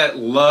gut that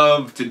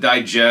love to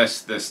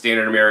digest the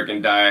standard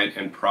American diet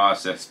and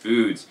processed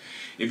foods.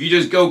 If you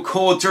just go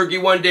cold turkey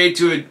one day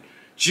to a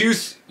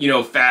juice,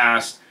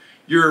 fast,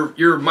 your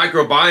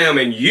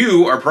microbiome and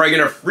you are probably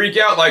gonna freak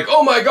out like,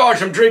 oh my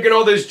gosh, I'm drinking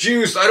all this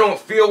juice, I don't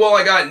feel well,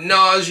 I got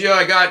nausea,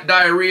 I got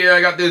diarrhea, I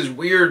got this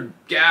weird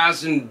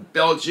gas and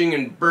belching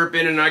and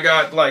burping, and I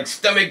got like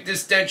stomach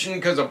distension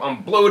because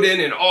I'm bloated,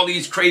 and all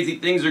these crazy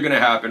things are gonna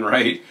happen,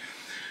 right?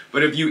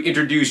 But if you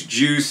introduce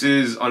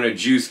juices on a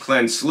juice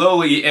cleanse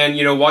slowly, and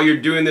while you're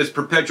doing this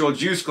perpetual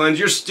juice cleanse,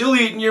 you're still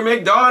eating your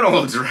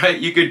McDonald's, right?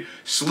 You could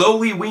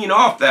slowly wean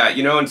off that,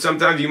 and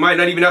sometimes you might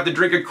not even have to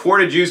drink a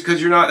quart of juice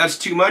because that's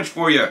too much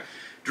for you.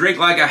 Drink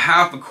like a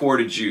half a quart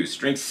of juice.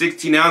 Drink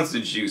 16 ounces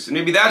of juice. And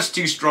maybe that's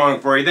too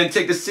strong for you. Then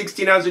take the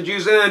 16 ounces of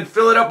juice and then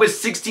fill it up with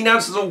 16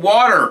 ounces of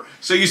water.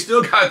 So you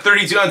still got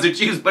 32 ounces of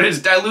juice, but it's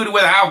diluted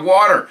with half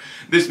water.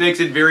 This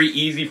makes it very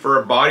easy for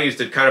our bodies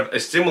to kind of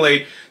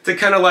assimilate, to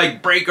kind of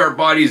like break our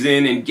bodies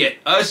in and get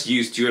us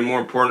used to, and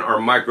more important, our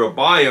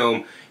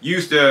microbiome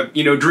used to,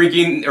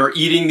 drinking or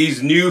eating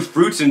these new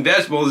fruits and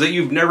vegetables that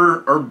you've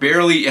never or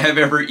barely have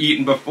ever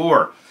eaten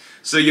before.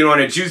 So, on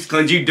a juice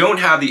cleanse, you don't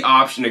have the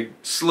option to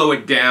slow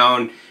it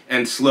down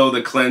and slow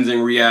the cleansing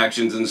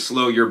reactions and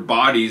slow your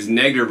body's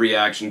negative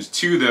reactions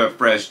to the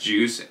fresh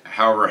juice,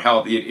 however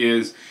healthy it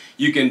is.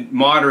 You can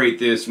moderate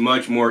this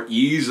much more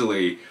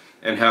easily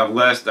and have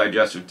less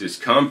digestive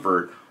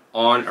discomfort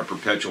on a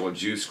perpetual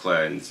juice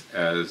cleanse,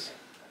 as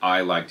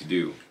I like to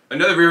do.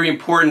 Another very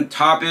important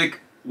topic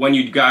when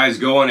you guys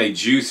go on a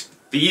juice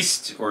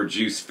feast or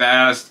juice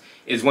fast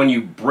is when you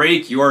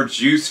break your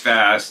juice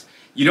fast.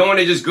 You don't want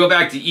to just go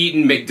back to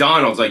eating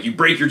McDonald's. Like, you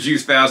break your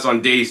juice fast on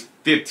day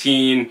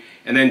 15,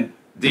 and then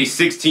day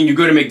 16 you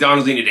go to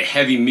McDonald's and eat a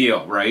heavy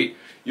meal, right?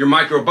 Your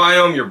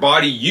microbiome, your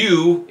body,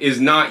 is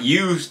not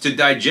used to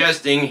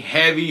digesting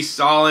heavy,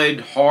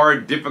 solid,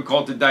 hard,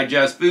 difficult to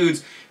digest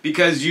foods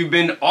because you've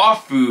been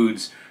off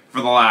foods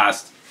for the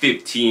last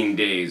 15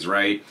 days,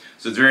 right?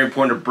 So it's very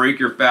important to break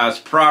your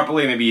fast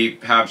properly. Maybe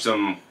have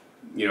some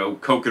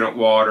coconut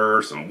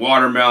water, some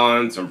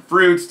watermelon, some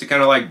fruits to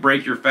kind of like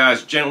break your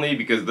fast gently,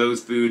 because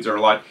those foods are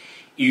a lot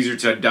easier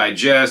to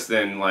digest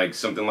than like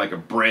something like a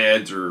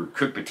breads or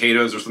cooked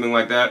potatoes or something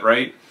like that,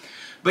 right?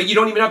 But you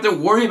don't even have to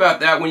worry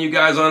about that when you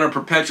guys are on a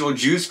perpetual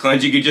juice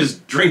cleanse. You could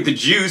just drink the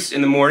juice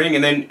in the morning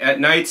and then at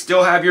night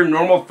still have your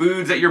normal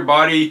foods that your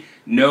body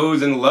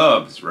knows and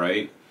loves,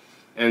 right?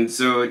 And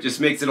so it just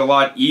makes it a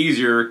lot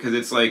easier, because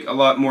it's like a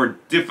lot more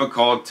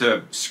difficult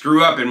to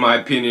screw up, in my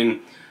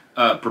opinion,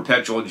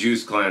 perpetual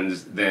juice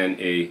cleanse than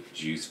a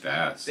juice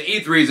fast. The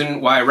 8th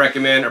reason why I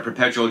recommend a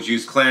perpetual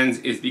juice cleanse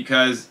is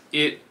because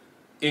it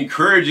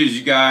encourages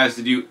you guys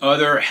to do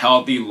other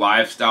healthy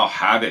lifestyle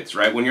habits,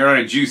 right? When you're on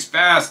a juice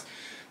fast,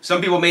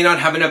 some people may not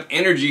have enough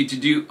energy to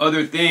do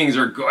other things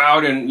or go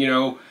out and,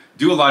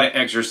 do a lot of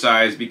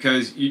exercise,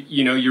 because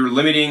you're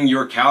limiting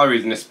your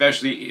calories, and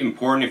especially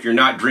important if you're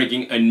not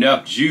drinking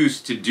enough juice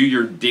to do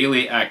your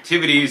daily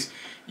activities,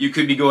 you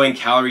could be going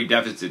calorie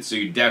deficit. So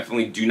you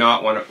definitely do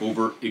not want to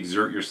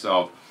overexert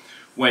yourself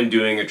when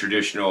doing a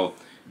traditional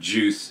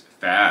juice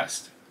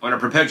fast. On a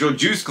perpetual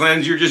juice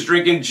cleanse, you're just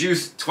drinking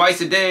juice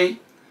twice a day,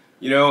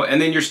 and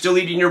then you're still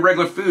eating your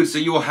regular food, so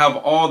you will have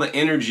all the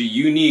energy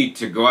you need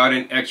to go out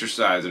and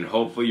exercise, and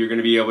hopefully you're going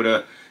to be able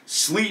to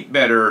sleep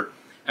better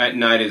at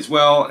night as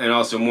well, and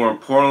also, more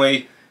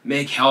importantly,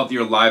 make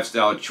healthier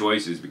lifestyle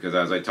choices, because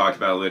as I talked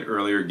about a little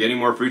earlier, getting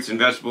more fruits and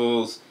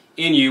vegetables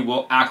in you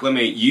will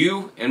acclimate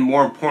you, and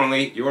more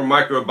importantly, your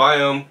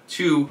microbiome,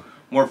 to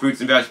more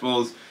fruits and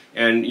vegetables,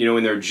 And you know,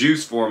 in their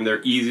juice form,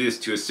 they're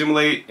easiest to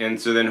assimilate, and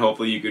so then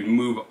hopefully you could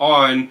move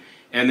on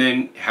and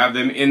then have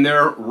them in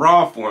their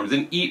raw forms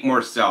and eat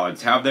more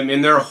salads, have them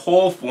in their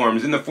whole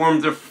forms, in the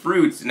forms of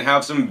fruits, and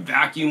have some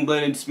vacuum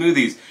blended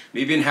smoothies.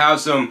 Maybe even have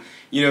some,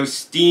 you know,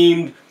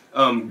 steamed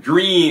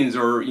greens,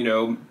 or, you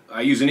know, I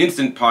use an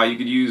Instant Pot. You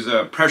could use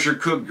pressure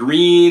cooked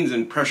greens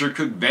and pressure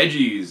cooked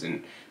veggies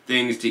and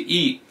things to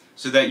eat,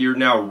 so that you're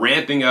now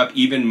ramping up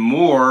even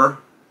more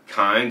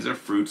kinds of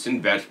fruits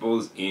and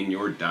vegetables in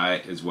your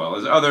diet, as well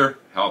as other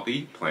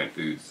healthy plant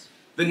foods.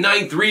 The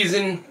 9th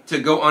reason to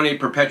go on a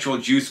perpetual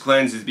juice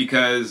cleanse is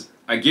because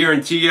I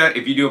guarantee you,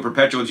 if you do a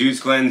perpetual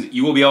juice cleanse,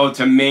 you will be able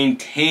to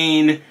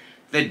maintain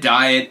the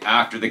diet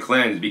after the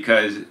cleanse,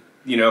 because,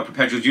 you know,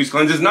 perpetual juice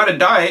cleanse is not a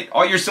diet.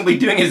 All you're simply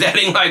doing is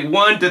adding like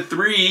 1 to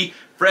 3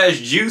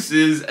 fresh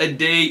juices a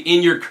day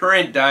in your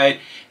current diet,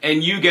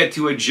 and you get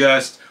to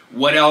adjust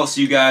what else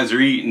you guys are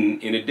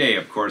eating in a day.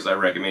 Of course, I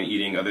recommend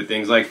eating other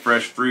things like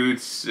fresh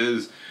fruits,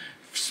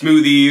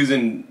 smoothies,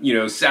 and, you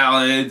know,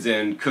 salads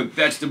and cooked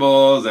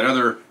vegetables and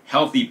other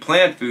healthy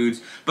plant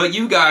foods, but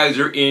you guys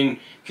are in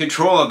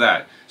control of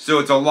that. So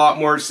it's a lot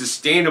more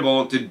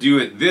sustainable to do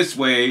it this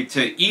way,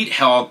 to eat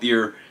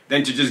healthier,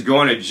 than to just go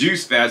on a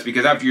juice fast,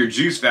 because after your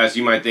juice fast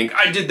you might think,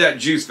 I did that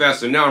juice fast,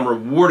 so now I'm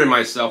rewarding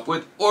myself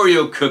with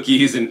Oreo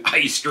cookies and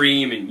ice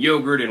cream and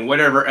yogurt and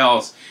whatever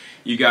else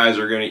you guys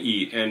are going to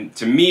eat. And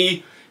to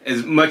me,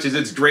 as much as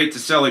it's great to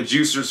sell a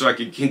juicer so I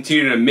can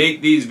continue to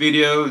make these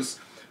videos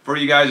for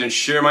you guys and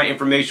share my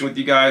information with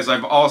you guys,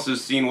 I've also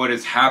seen what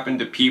has happened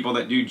to people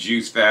that do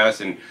juice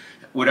fast, and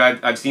what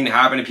I've seen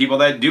happen to people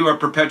that do a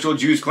perpetual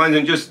juice cleanse.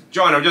 And just,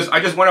 John, I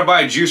just want to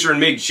buy a juicer and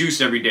make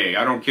juice every day.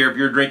 I don't care if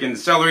you're drinking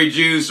celery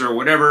juice or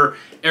whatever.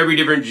 Every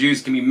different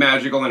juice can be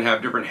magical and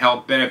have different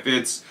health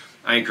benefits.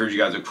 I encourage you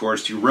guys, of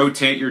course, to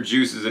rotate your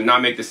juices and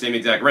not make the same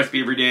exact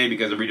recipe every day,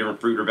 because every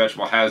different fruit or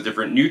vegetable has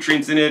different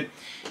nutrients in it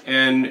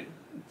and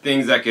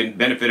things that can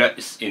benefit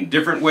us in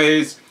different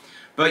ways.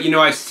 But, you know,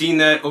 I've seen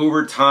that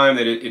over time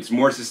that it's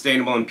more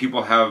sustainable, and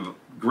people have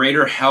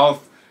greater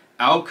health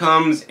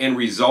outcomes and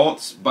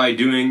results by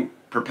doing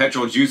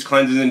perpetual juice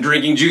cleanses and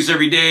drinking juice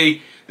every day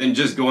than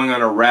just going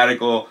on a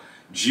radical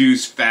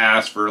juice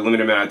fast for a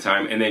limited amount of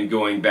time and then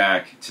going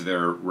back to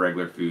their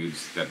regular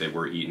foods that they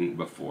were eating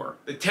before.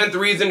 The 10th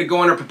reason to go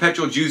on a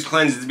perpetual juice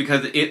cleanse is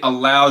because it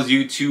allows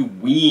you to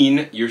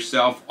wean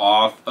yourself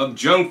off of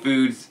junk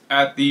foods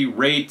at the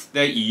rate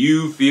that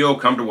you feel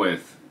comfortable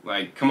with.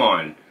 Like, come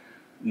on.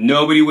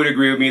 Nobody would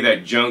agree with me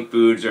that junk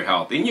foods are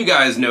healthy. And you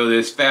guys know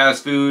this.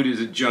 Fast food is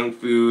a junk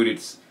food.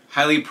 It's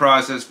highly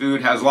processed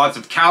food, has lots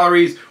of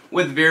calories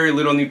with very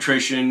little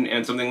nutrition,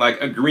 and something like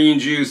a green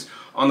juice,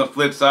 on the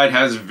flip side,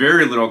 has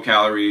very little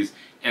calories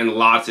and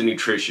lots of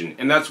nutrition.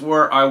 And that's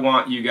where I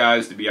want you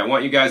guys to be. I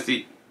want you guys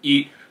to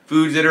eat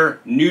foods that are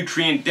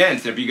nutrient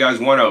dense. If you guys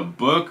want a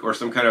book or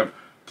some kind of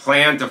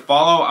plan to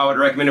follow, I would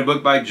recommend a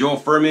book by Joel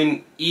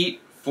Fuhrman, Eat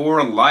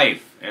for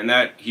Life. And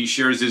that he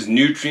shares his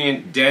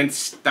nutrient dense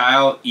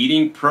style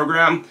eating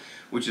program,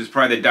 which is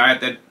probably the diet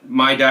that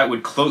my diet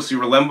would closely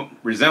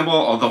resemble,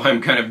 although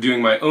I'm kind of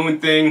doing my own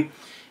thing.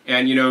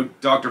 And, you know,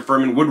 Dr.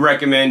 Fuhrman would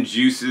recommend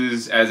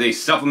juices as a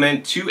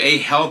supplement to a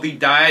healthy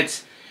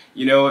diet.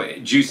 You know,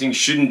 juicing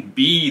shouldn't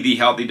be the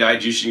healthy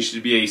diet. Juicing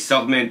should be a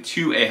supplement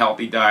to a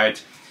healthy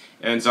diet.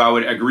 And so I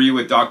would agree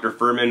with Dr.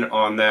 Fuhrman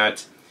on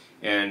that.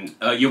 And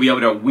you'll be able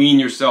to wean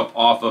yourself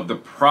off of the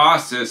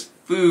processed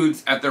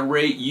foods at the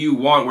rate you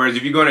want. Whereas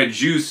if you're going to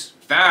juice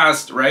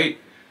fast, right,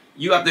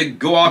 you have to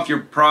go off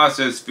your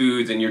processed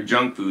foods and your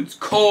junk foods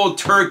cold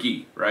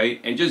turkey, right?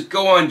 And just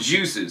go on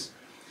juices.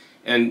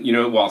 And, you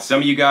know, while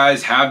some of you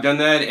guys have done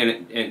that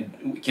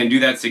and can do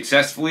that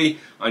successfully,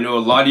 I know a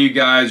lot of you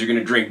guys are going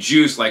to drink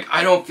juice like,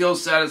 I don't feel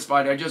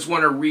satisfied. I just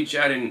want to reach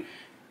out and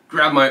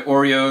grab my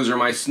Oreos or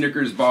my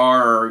Snickers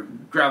bar or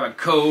grab a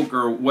Coke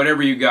or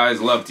whatever you guys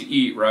love to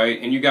eat,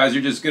 right? And you guys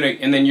are just going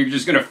to, and then you're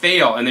just going to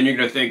fail. And then you're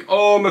going to think,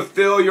 oh, I'm a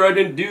failure. I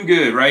didn't do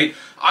good, right?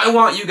 I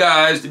want you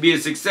guys to be a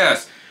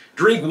success.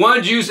 Drink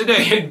 1 juice a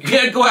day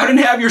and go out and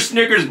have your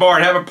Snickers bar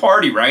and have a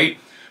party, right?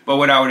 But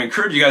what I would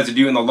encourage you guys to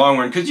do in the long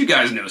run, because you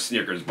guys know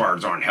Snickers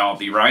bars aren't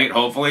healthy, right?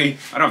 Hopefully.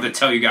 I don't have to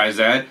tell you guys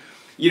that.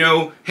 You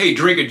know, hey,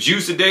 drink a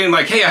juice a day and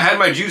like, hey, I had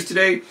my juice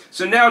today.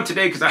 So now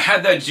today, because I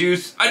had that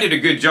juice, I did a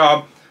good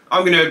job.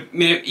 I'm going to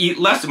eat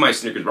less of my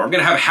Snickers bar. I'm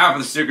going to have half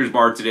of the Snickers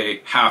bar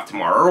today, half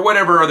tomorrow, or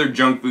whatever other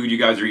junk food you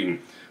guys are eating.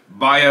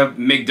 Buy a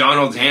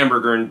McDonald's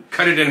hamburger and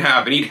cut it in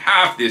half and eat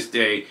half this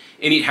day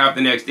and eat half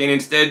the next day. And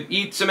instead,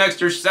 eat some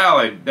extra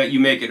salad that you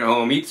make at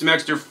home. Eat some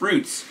extra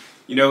fruits.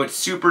 You know, it's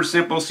super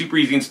simple, super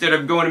easy. Instead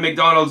of going to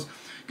McDonald's,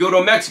 go to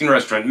a Mexican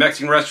restaurant.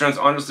 Mexican restaurants,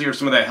 honestly, are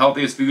some of the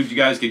healthiest foods you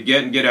guys could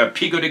get. And get a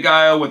pico de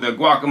gallo with a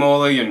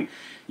guacamole and,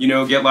 you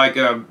know, get like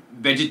a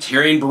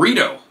vegetarian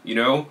burrito, you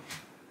know,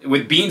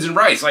 with beans and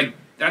rice. Like,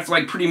 that's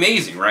like pretty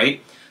amazing,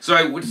 right?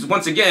 So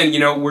once again, you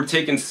know, we're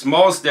taking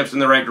small steps in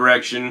the right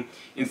direction.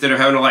 Instead of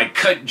having to like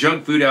cut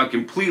junk food out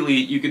completely,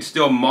 you could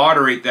still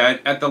moderate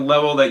that at the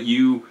level that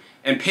you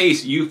and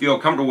pace you feel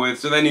comfortable with.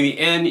 So then in the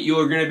end,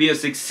 you're going to be a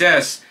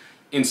success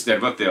instead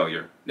of a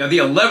failure. Now, the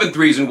 11th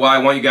reason why I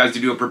want you guys to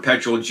do a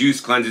perpetual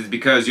juice cleanse is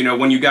because, you know,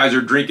 when you guys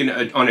are drinking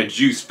on a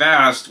juice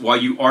fast, while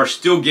you are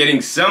still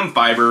getting some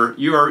fiber,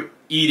 you are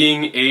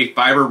eating a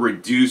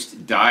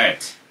fiber-reduced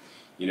diet.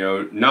 You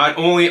know, not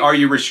only are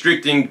you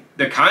restricting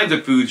the kinds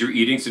of foods you're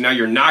eating, so now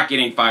you're not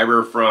getting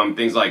fiber from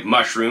things like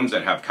mushrooms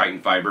that have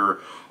chitin fiber,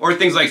 or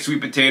things like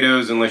sweet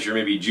potatoes, unless you're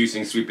maybe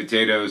juicing sweet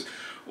potatoes,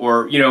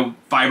 or, you know,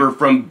 fiber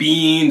from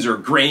beans or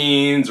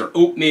grains or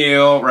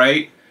oatmeal,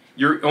 right?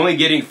 You're only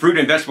getting fruit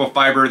and vegetable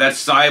fiber that's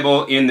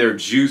soluble in their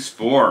juice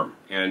form.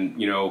 And,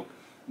 you know,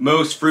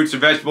 most fruits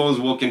and vegetables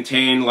will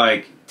contain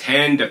like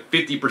 10 to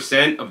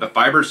 50% of the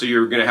fiber, so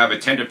you're going to have a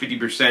 10 to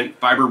 50%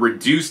 fiber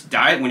reduced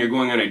diet when you're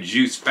going on a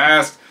juice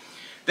fast.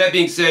 That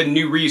being said,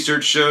 new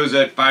research shows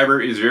that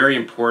fiber is very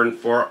important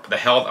for the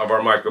health of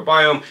our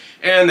microbiome,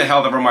 and the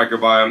health of our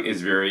microbiome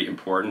is very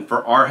important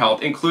for our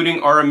health,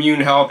 including our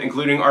immune health,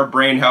 including our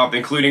brain health,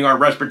 including our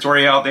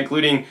respiratory health,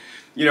 including,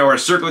 you know, our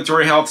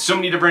circulatory health. So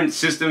many different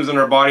systems in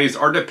our bodies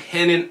are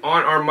dependent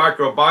on our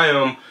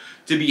microbiome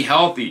to be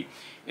healthy.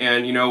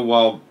 And, you know,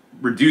 while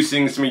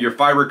reducing some of your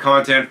fiber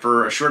content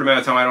for a short amount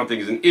of time I don't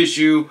think is an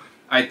issue,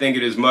 I think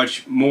it is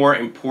much more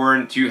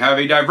important to have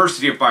a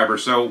diversity of fiber.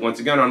 So once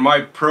again, on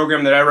my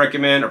program that I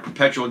recommend, a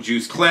perpetual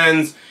juice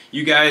cleanse,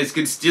 you guys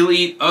could still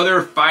eat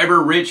other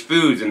fiber-rich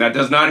foods, and that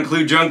does not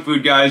include junk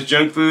food, guys.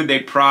 Junk food, they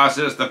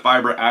process the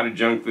fiber out of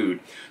junk food.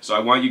 So I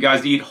want you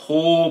guys to eat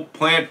whole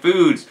plant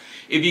foods.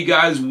 If you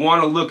guys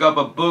want to look up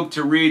a book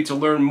to read to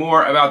learn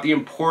more about the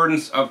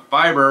importance of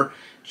fiber,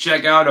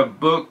 check out a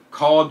book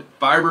called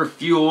Fiber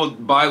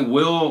Fueled by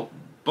Will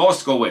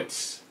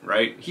Boskowitz.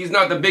 Right? He's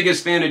not the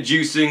biggest fan of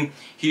juicing.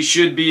 He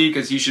should be,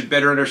 because he should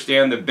better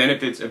understand the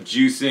benefits of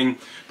juicing.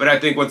 But I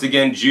think, once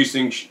again,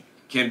 juicing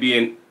can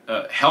be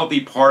a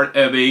healthy part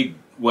of a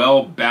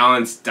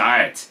well-balanced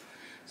diet.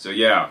 So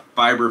yeah,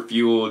 fiber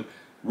fueled,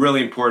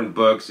 really important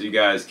book, so you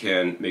guys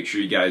can make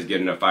sure you guys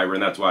get enough fiber.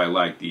 And that's why I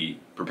like the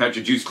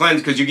perpetual juice cleanse,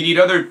 because you can eat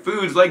other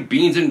foods like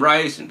beans and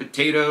rice and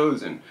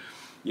potatoes and,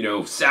 you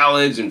know,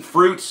 salads and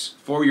fruits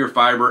for your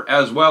fiber,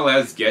 as well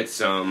as get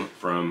some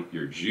from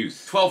your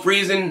juice. 12th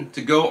reason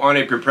to go on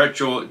a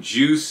perpetual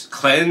juice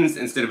cleanse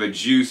instead of a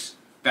juice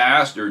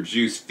fast or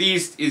juice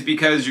feast is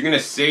because you're going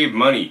to save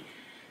money,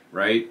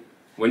 right?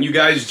 When you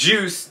guys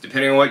juice,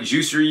 depending on what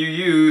juicer you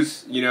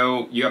use, you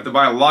know, you have to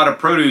buy a lot of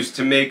produce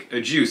to make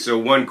a juice. So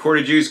 1 quart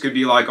of juice could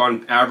be like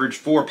on average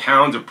 4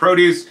 pounds of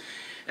produce.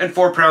 And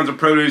 4 pounds of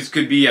produce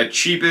could be at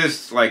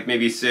cheapest, like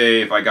maybe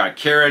say if I got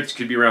carrots,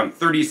 could be around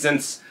 30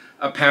 cents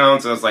a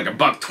pound, so it's like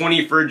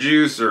 $1.20 for a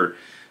juice. Or,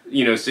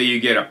 you know, say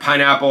you get a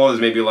pineapple is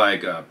maybe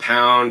like a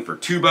pound for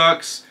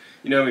 $2,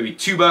 you know, maybe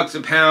 $2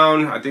 a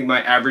pound. I think my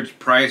average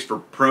price for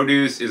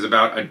produce is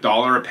about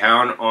 $1 a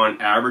pound on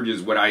average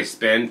is what I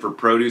spend for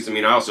produce. I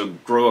mean, I also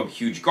grow a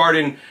huge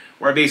garden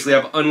where I basically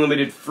have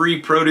unlimited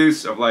free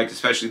produce of, like,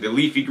 especially the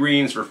leafy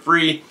greens for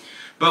free.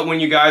 But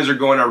when you guys are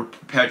going on a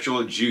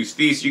perpetual juice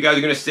feast, you guys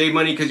are going to save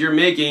money because you're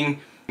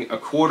making a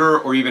quarter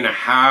or even a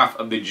half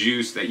of the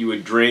juice that you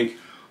would drink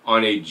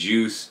on a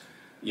juice,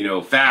 you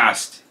know,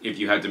 fast, if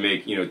you had to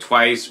make, you know,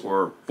 twice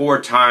or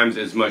 4 times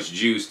as much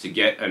juice to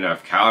get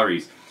enough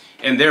calories.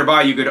 And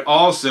thereby you could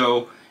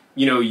also,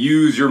 you know,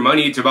 use your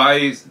money to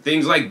buy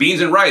things like beans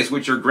and rice,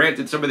 which are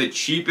granted some of the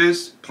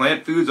cheapest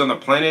plant foods on the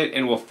planet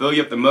and will fill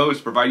you up the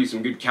most, provide you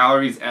some good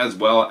calories as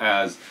well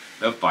as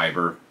the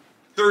fiber.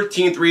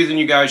 13th reason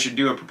you guys should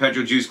do a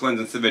perpetual juice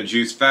cleanse instead of a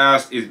juice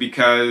fast is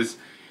because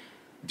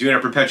doing a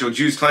perpetual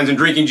juice cleanse and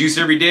drinking juice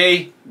every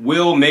day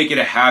will make it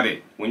a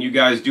habit. When you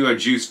guys do a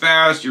juice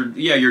fast, you're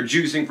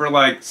juicing for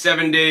like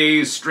 7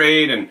 days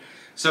straight, and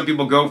some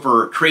people go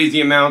for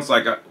crazy amounts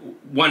like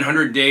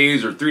 100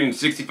 days or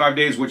 365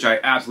 days, which I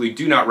absolutely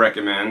do not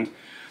recommend.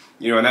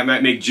 You know, and that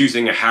might make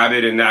juicing a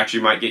habit and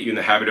actually might get you in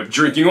the habit of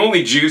drinking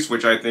only juice,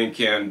 which I think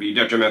can be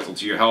detrimental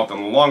to your health in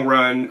the long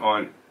run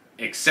on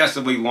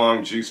excessively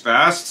long juice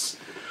fasts.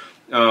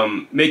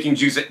 Making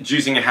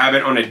juicing a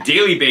habit on a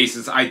daily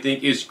basis, I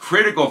think, is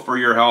critical for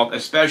your health,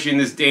 especially in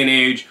this day and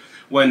age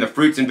when the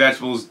fruits and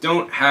vegetables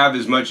don't have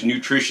as much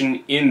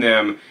nutrition in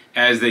them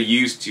as they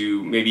used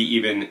to maybe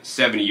even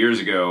 70 years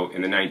ago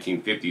in the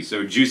 1950s.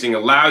 So juicing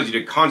allows you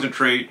to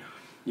concentrate,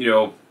 you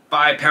know,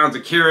 5 pounds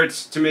of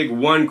carrots to make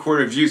 1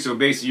 quart of juice. So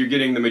basically you're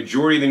getting the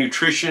majority of the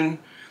nutrition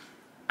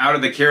out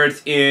of the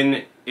carrots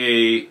in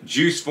a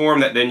juice form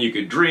that then you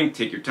could drink.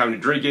 Take your time to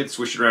drink it,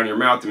 swish it around your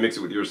mouth to mix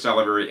it with your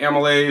salivary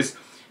amylase,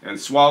 and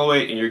swallow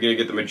it, and you're going to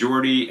get the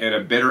majority and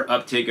a better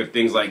uptake of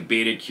things like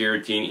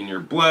beta-carotene in your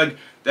blood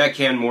that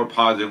can more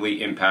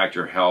positively impact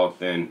your health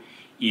than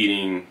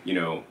eating, you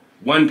know,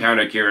 1 pound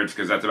of carrots,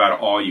 because that's about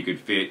all you could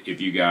fit if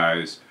you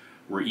guys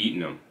were eating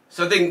them.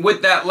 So I think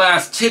with that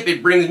last tip,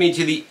 it brings me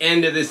to the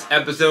end of this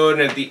episode.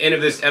 And at the end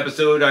of this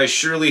episode, I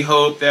surely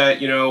hope that,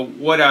 you know,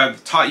 what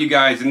I've taught you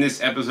guys in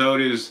this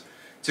episode is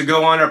to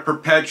go on a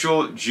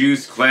perpetual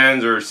juice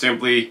cleanse, or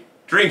simply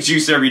drink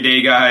juice every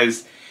day,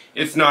 guys.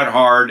 It's not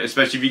hard,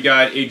 especially if you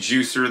got a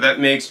juicer that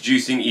makes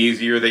juicing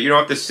easier, that you don't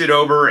have to sit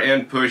over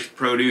and push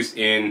produce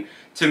in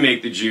to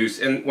make the juice.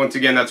 And once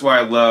again, that's why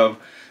I love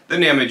the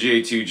Nama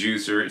J2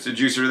 juicer. It's a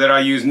juicer that I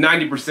use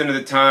 90% of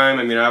the time.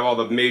 I mean, I have all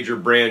the major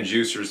brand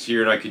juicers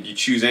here, and I could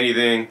choose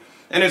anything.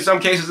 And in some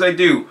cases I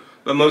do,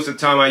 but most of the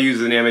time I use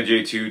the Nama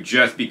J2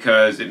 just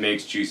because it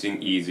makes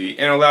juicing easy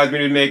and allows me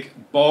to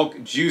make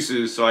bulk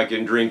juices so I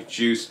can drink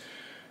juice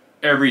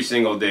every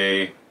single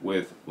day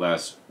with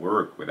less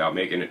work without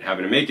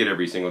having to make it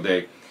every single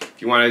day.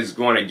 If you want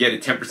to get a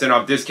 10%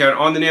 off discount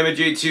on the Nama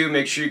J2,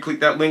 make sure you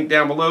click that link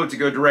down below to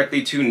go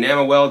directly to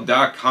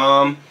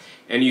namawell.com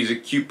and use a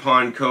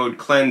coupon code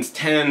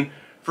CLEANSE10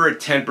 for a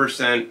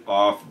 10%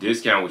 off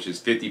discount, which is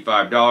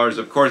 $55.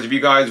 Of course, if you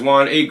guys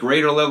want a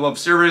greater level of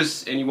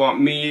service and you want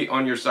me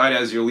on your side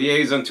as your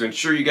liaison to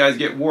ensure you guys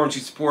get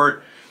warranty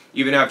support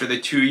even after the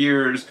 2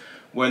 years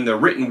when the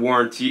written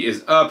warranty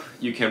is up,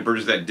 you can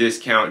purchase at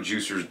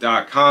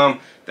discountjuicers.com.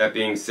 That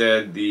being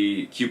said,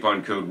 the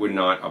coupon code would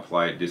not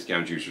apply at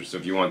Discount Juicers. So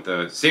if you want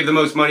to save the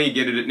most money,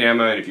 get it at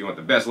Nama, and if you want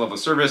the best level of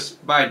service,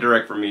 buy it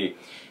direct from me.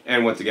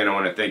 And once again, I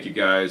want to thank you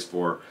guys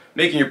for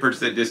making your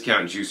purchase at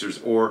Discount Juicers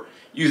or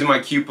using my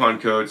coupon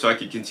code so I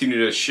can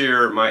continue to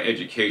share my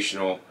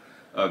educational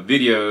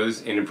videos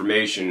and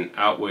information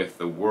out with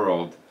the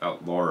world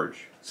at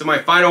large. So my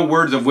final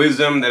words of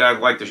wisdom that I'd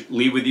like to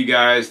leave with you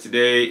guys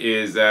today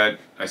is that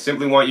I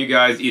simply want you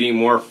guys eating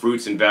more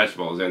fruits and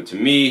vegetables. And to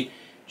me,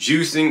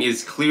 juicing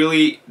is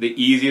clearly the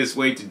easiest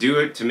way to do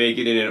it, to make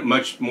it in a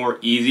much more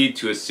easy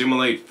to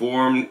assimilate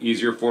form,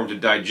 easier form to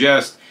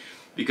digest,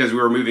 because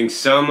we're removing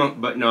some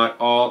but not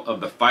all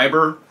of the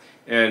fiber.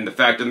 And the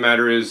fact of the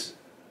matter is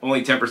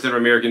only 10% of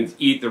Americans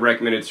eat the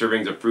recommended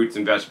servings of fruits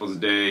and vegetables a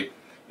day.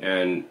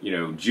 And, you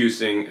know,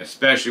 juicing,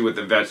 especially with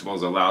the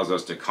vegetables, allows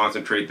us to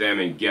concentrate them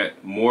and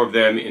get more of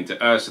them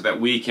into us so that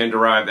we can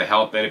derive the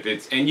health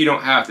benefits. And you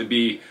don't have to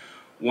be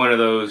one of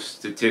those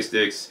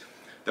statistics.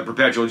 The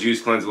Perpetual Juice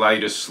Cleanse allows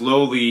you to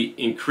slowly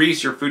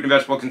increase your fruit and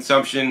vegetable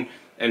consumption,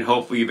 and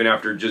hopefully even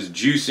after just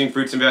juicing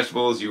fruits and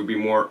vegetables, you'll be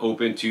more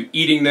open to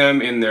eating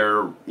them in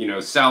their, you know,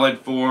 salad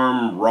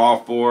form, raw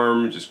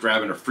form, just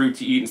grabbing a fruit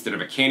to eat instead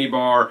of a candy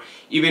bar,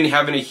 even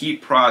having to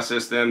heat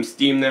process them,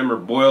 steam them, or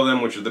boil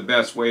them, which are the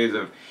best ways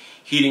of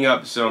heating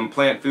up some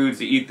plant foods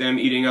to eat them,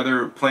 eating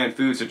other plant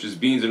foods such as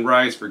beans and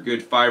rice for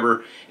good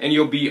fiber, and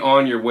you'll be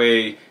on your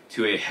way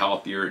to a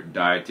healthier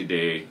diet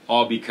today,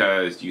 all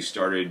because you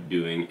started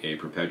doing a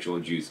Perpetual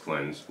Juice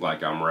Cleanse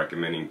like I'm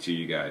recommending to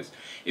you guys.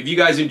 If you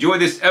guys enjoyed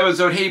this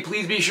episode, hey,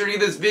 please be sure to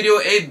give this video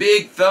a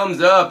big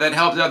thumbs up. That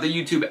helps out the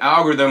YouTube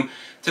algorithm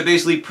to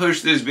basically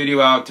push this video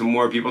out to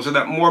more people so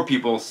that more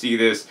people see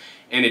this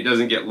and it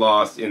doesn't get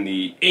lost in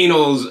the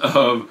annals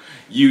of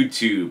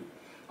YouTube.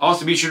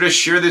 Also, be sure to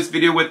share this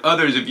video with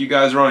others. If you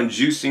guys are on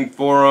juicing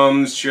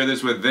forums, share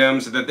this with them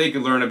so that they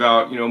can learn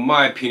about, you know,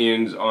 my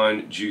opinions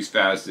on juice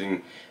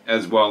fasting,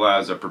 as well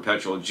as a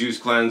Perpetual Juice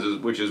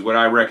Cleanse, which is what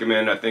I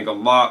recommend. I think a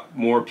lot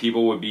more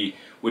people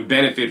would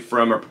benefit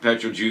from a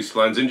Perpetual Juice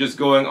Cleanse and just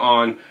going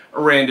on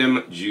a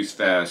random juice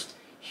fast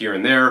here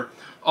and there.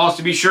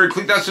 Also, be sure to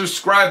click that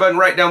subscribe button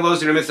right down below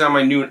so you don't miss out on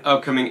my new and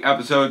upcoming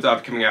episodes. I'll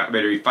be coming out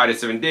every 5 to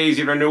 7 days. If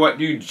you don't know what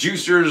new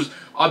juicers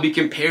I'll be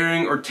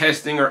comparing or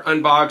testing or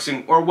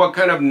unboxing, or what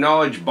kind of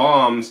knowledge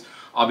bombs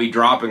I'll be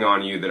dropping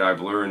on you that I've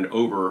learned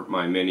over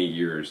my many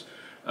years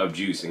of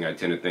juicing. I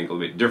tend to think a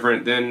little bit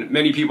different than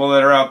many people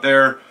that are out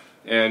there,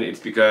 and it's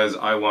because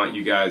I want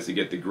you guys to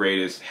get the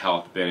greatest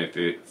health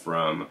benefit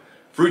from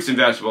fruits and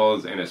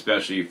vegetables, and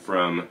especially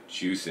from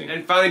juicing.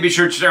 And finally, be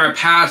sure to check out my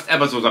past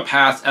episodes. Our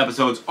past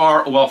episodes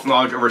are a wealth of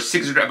knowledge. Over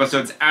 600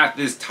 episodes at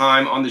this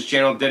time on this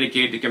channel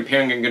dedicated to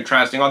comparing and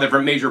contrasting all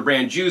different major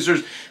brand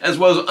juicers, as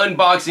well as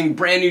unboxing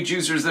brand new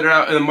juicers that are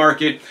out in the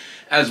market,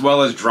 as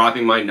well as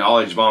dropping my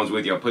knowledge bombs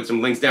with you. I'll put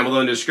some links down below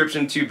in the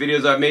description to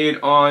videos I've made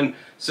on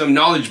some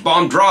knowledge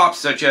bomb drops,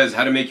 such as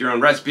how to make your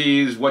own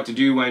recipes, what to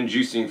do when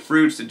juicing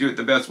fruits to do it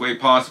the best way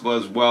possible,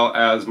 as well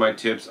as my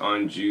tips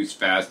on juice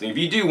fasting if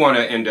you do want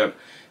to end up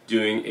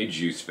doing a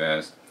juice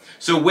fast.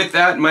 So with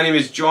that, my name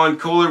is John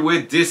Kohler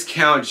with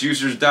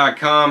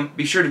DiscountJuicers.com.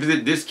 Be sure to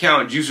visit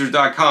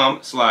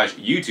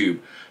DiscountJuicers.com/YouTube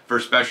for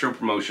special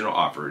promotional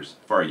offers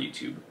for our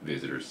YouTube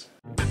visitors.